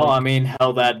 Well, I mean,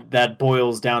 hell, that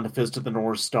boils down to Fist of the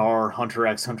North Star, Hunter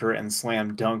x Hunter, and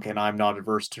Slam Dunk, and I'm not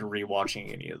averse to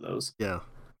rewatching any of those. Yeah.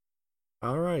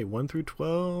 Alright, 1 through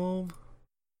 12.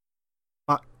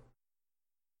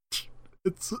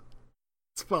 It's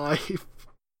 5.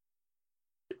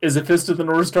 Is it Fist of the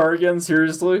North Star again?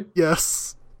 Seriously?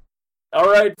 Yes.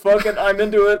 Alright, fuck it, I'm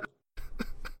into it.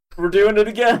 We're doing it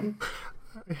again.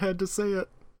 I had to say it.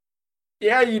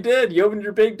 Yeah, you did. You opened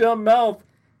your big dumb mouth.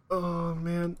 Oh,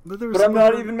 man. But I'm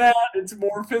not even mad. It's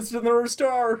more Fist of the North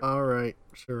Star. Alright,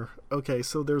 sure. Okay,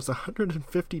 so there's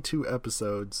 152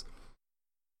 episodes.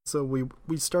 So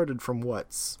we started from what?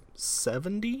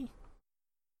 70?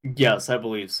 Yes, I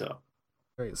believe so.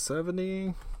 Alright, 70,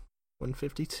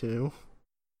 152.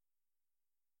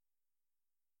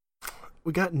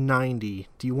 We got 90.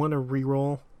 Do you want to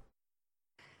reroll?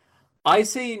 I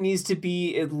say it needs to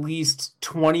be at least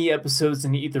 20 episodes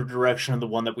in either direction of the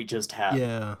one that we just had.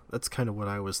 Yeah, that's kind of what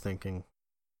I was thinking.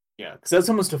 Yeah, because that's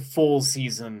almost a full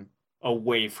season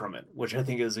away from it, which I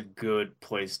think is a good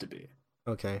place to be.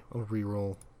 Okay, I'll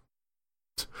reroll.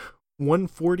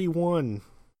 141.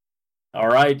 All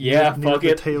right, yeah, near fuck the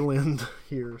it. tail end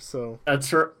here, so. That's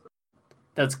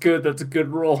good. That's a good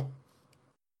roll.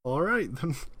 All right,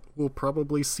 then we'll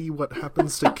probably see what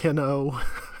happens to Ken-O.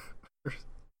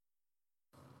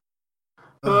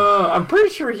 I'm pretty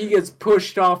sure he gets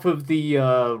pushed off of the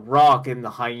rock and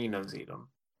the hyenas eat him.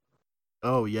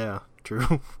 Oh, yeah,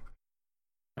 true.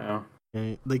 Yeah.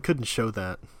 Yeah, they couldn't show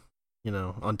that,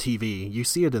 on TV. You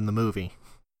see it in the movie.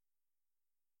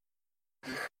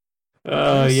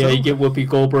 Yeah, you get Whoopi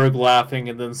Goldberg laughing,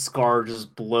 and then Scar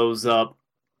just blows up.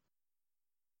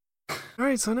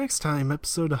 Alright, so next time,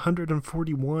 episode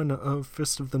 141 of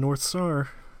Fist of the North Star.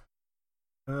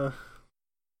 We'll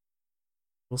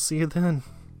see you then.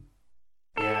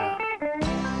 Yeah.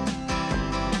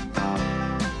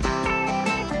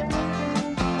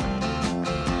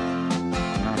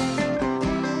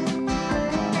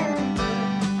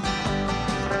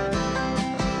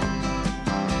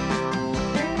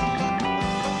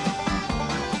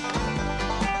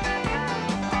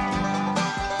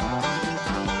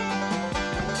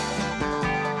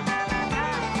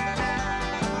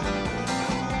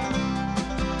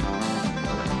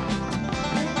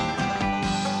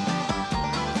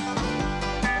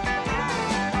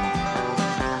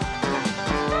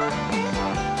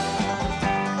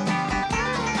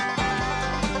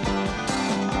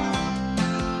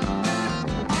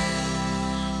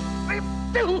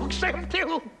 Dukes and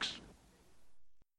Dukes!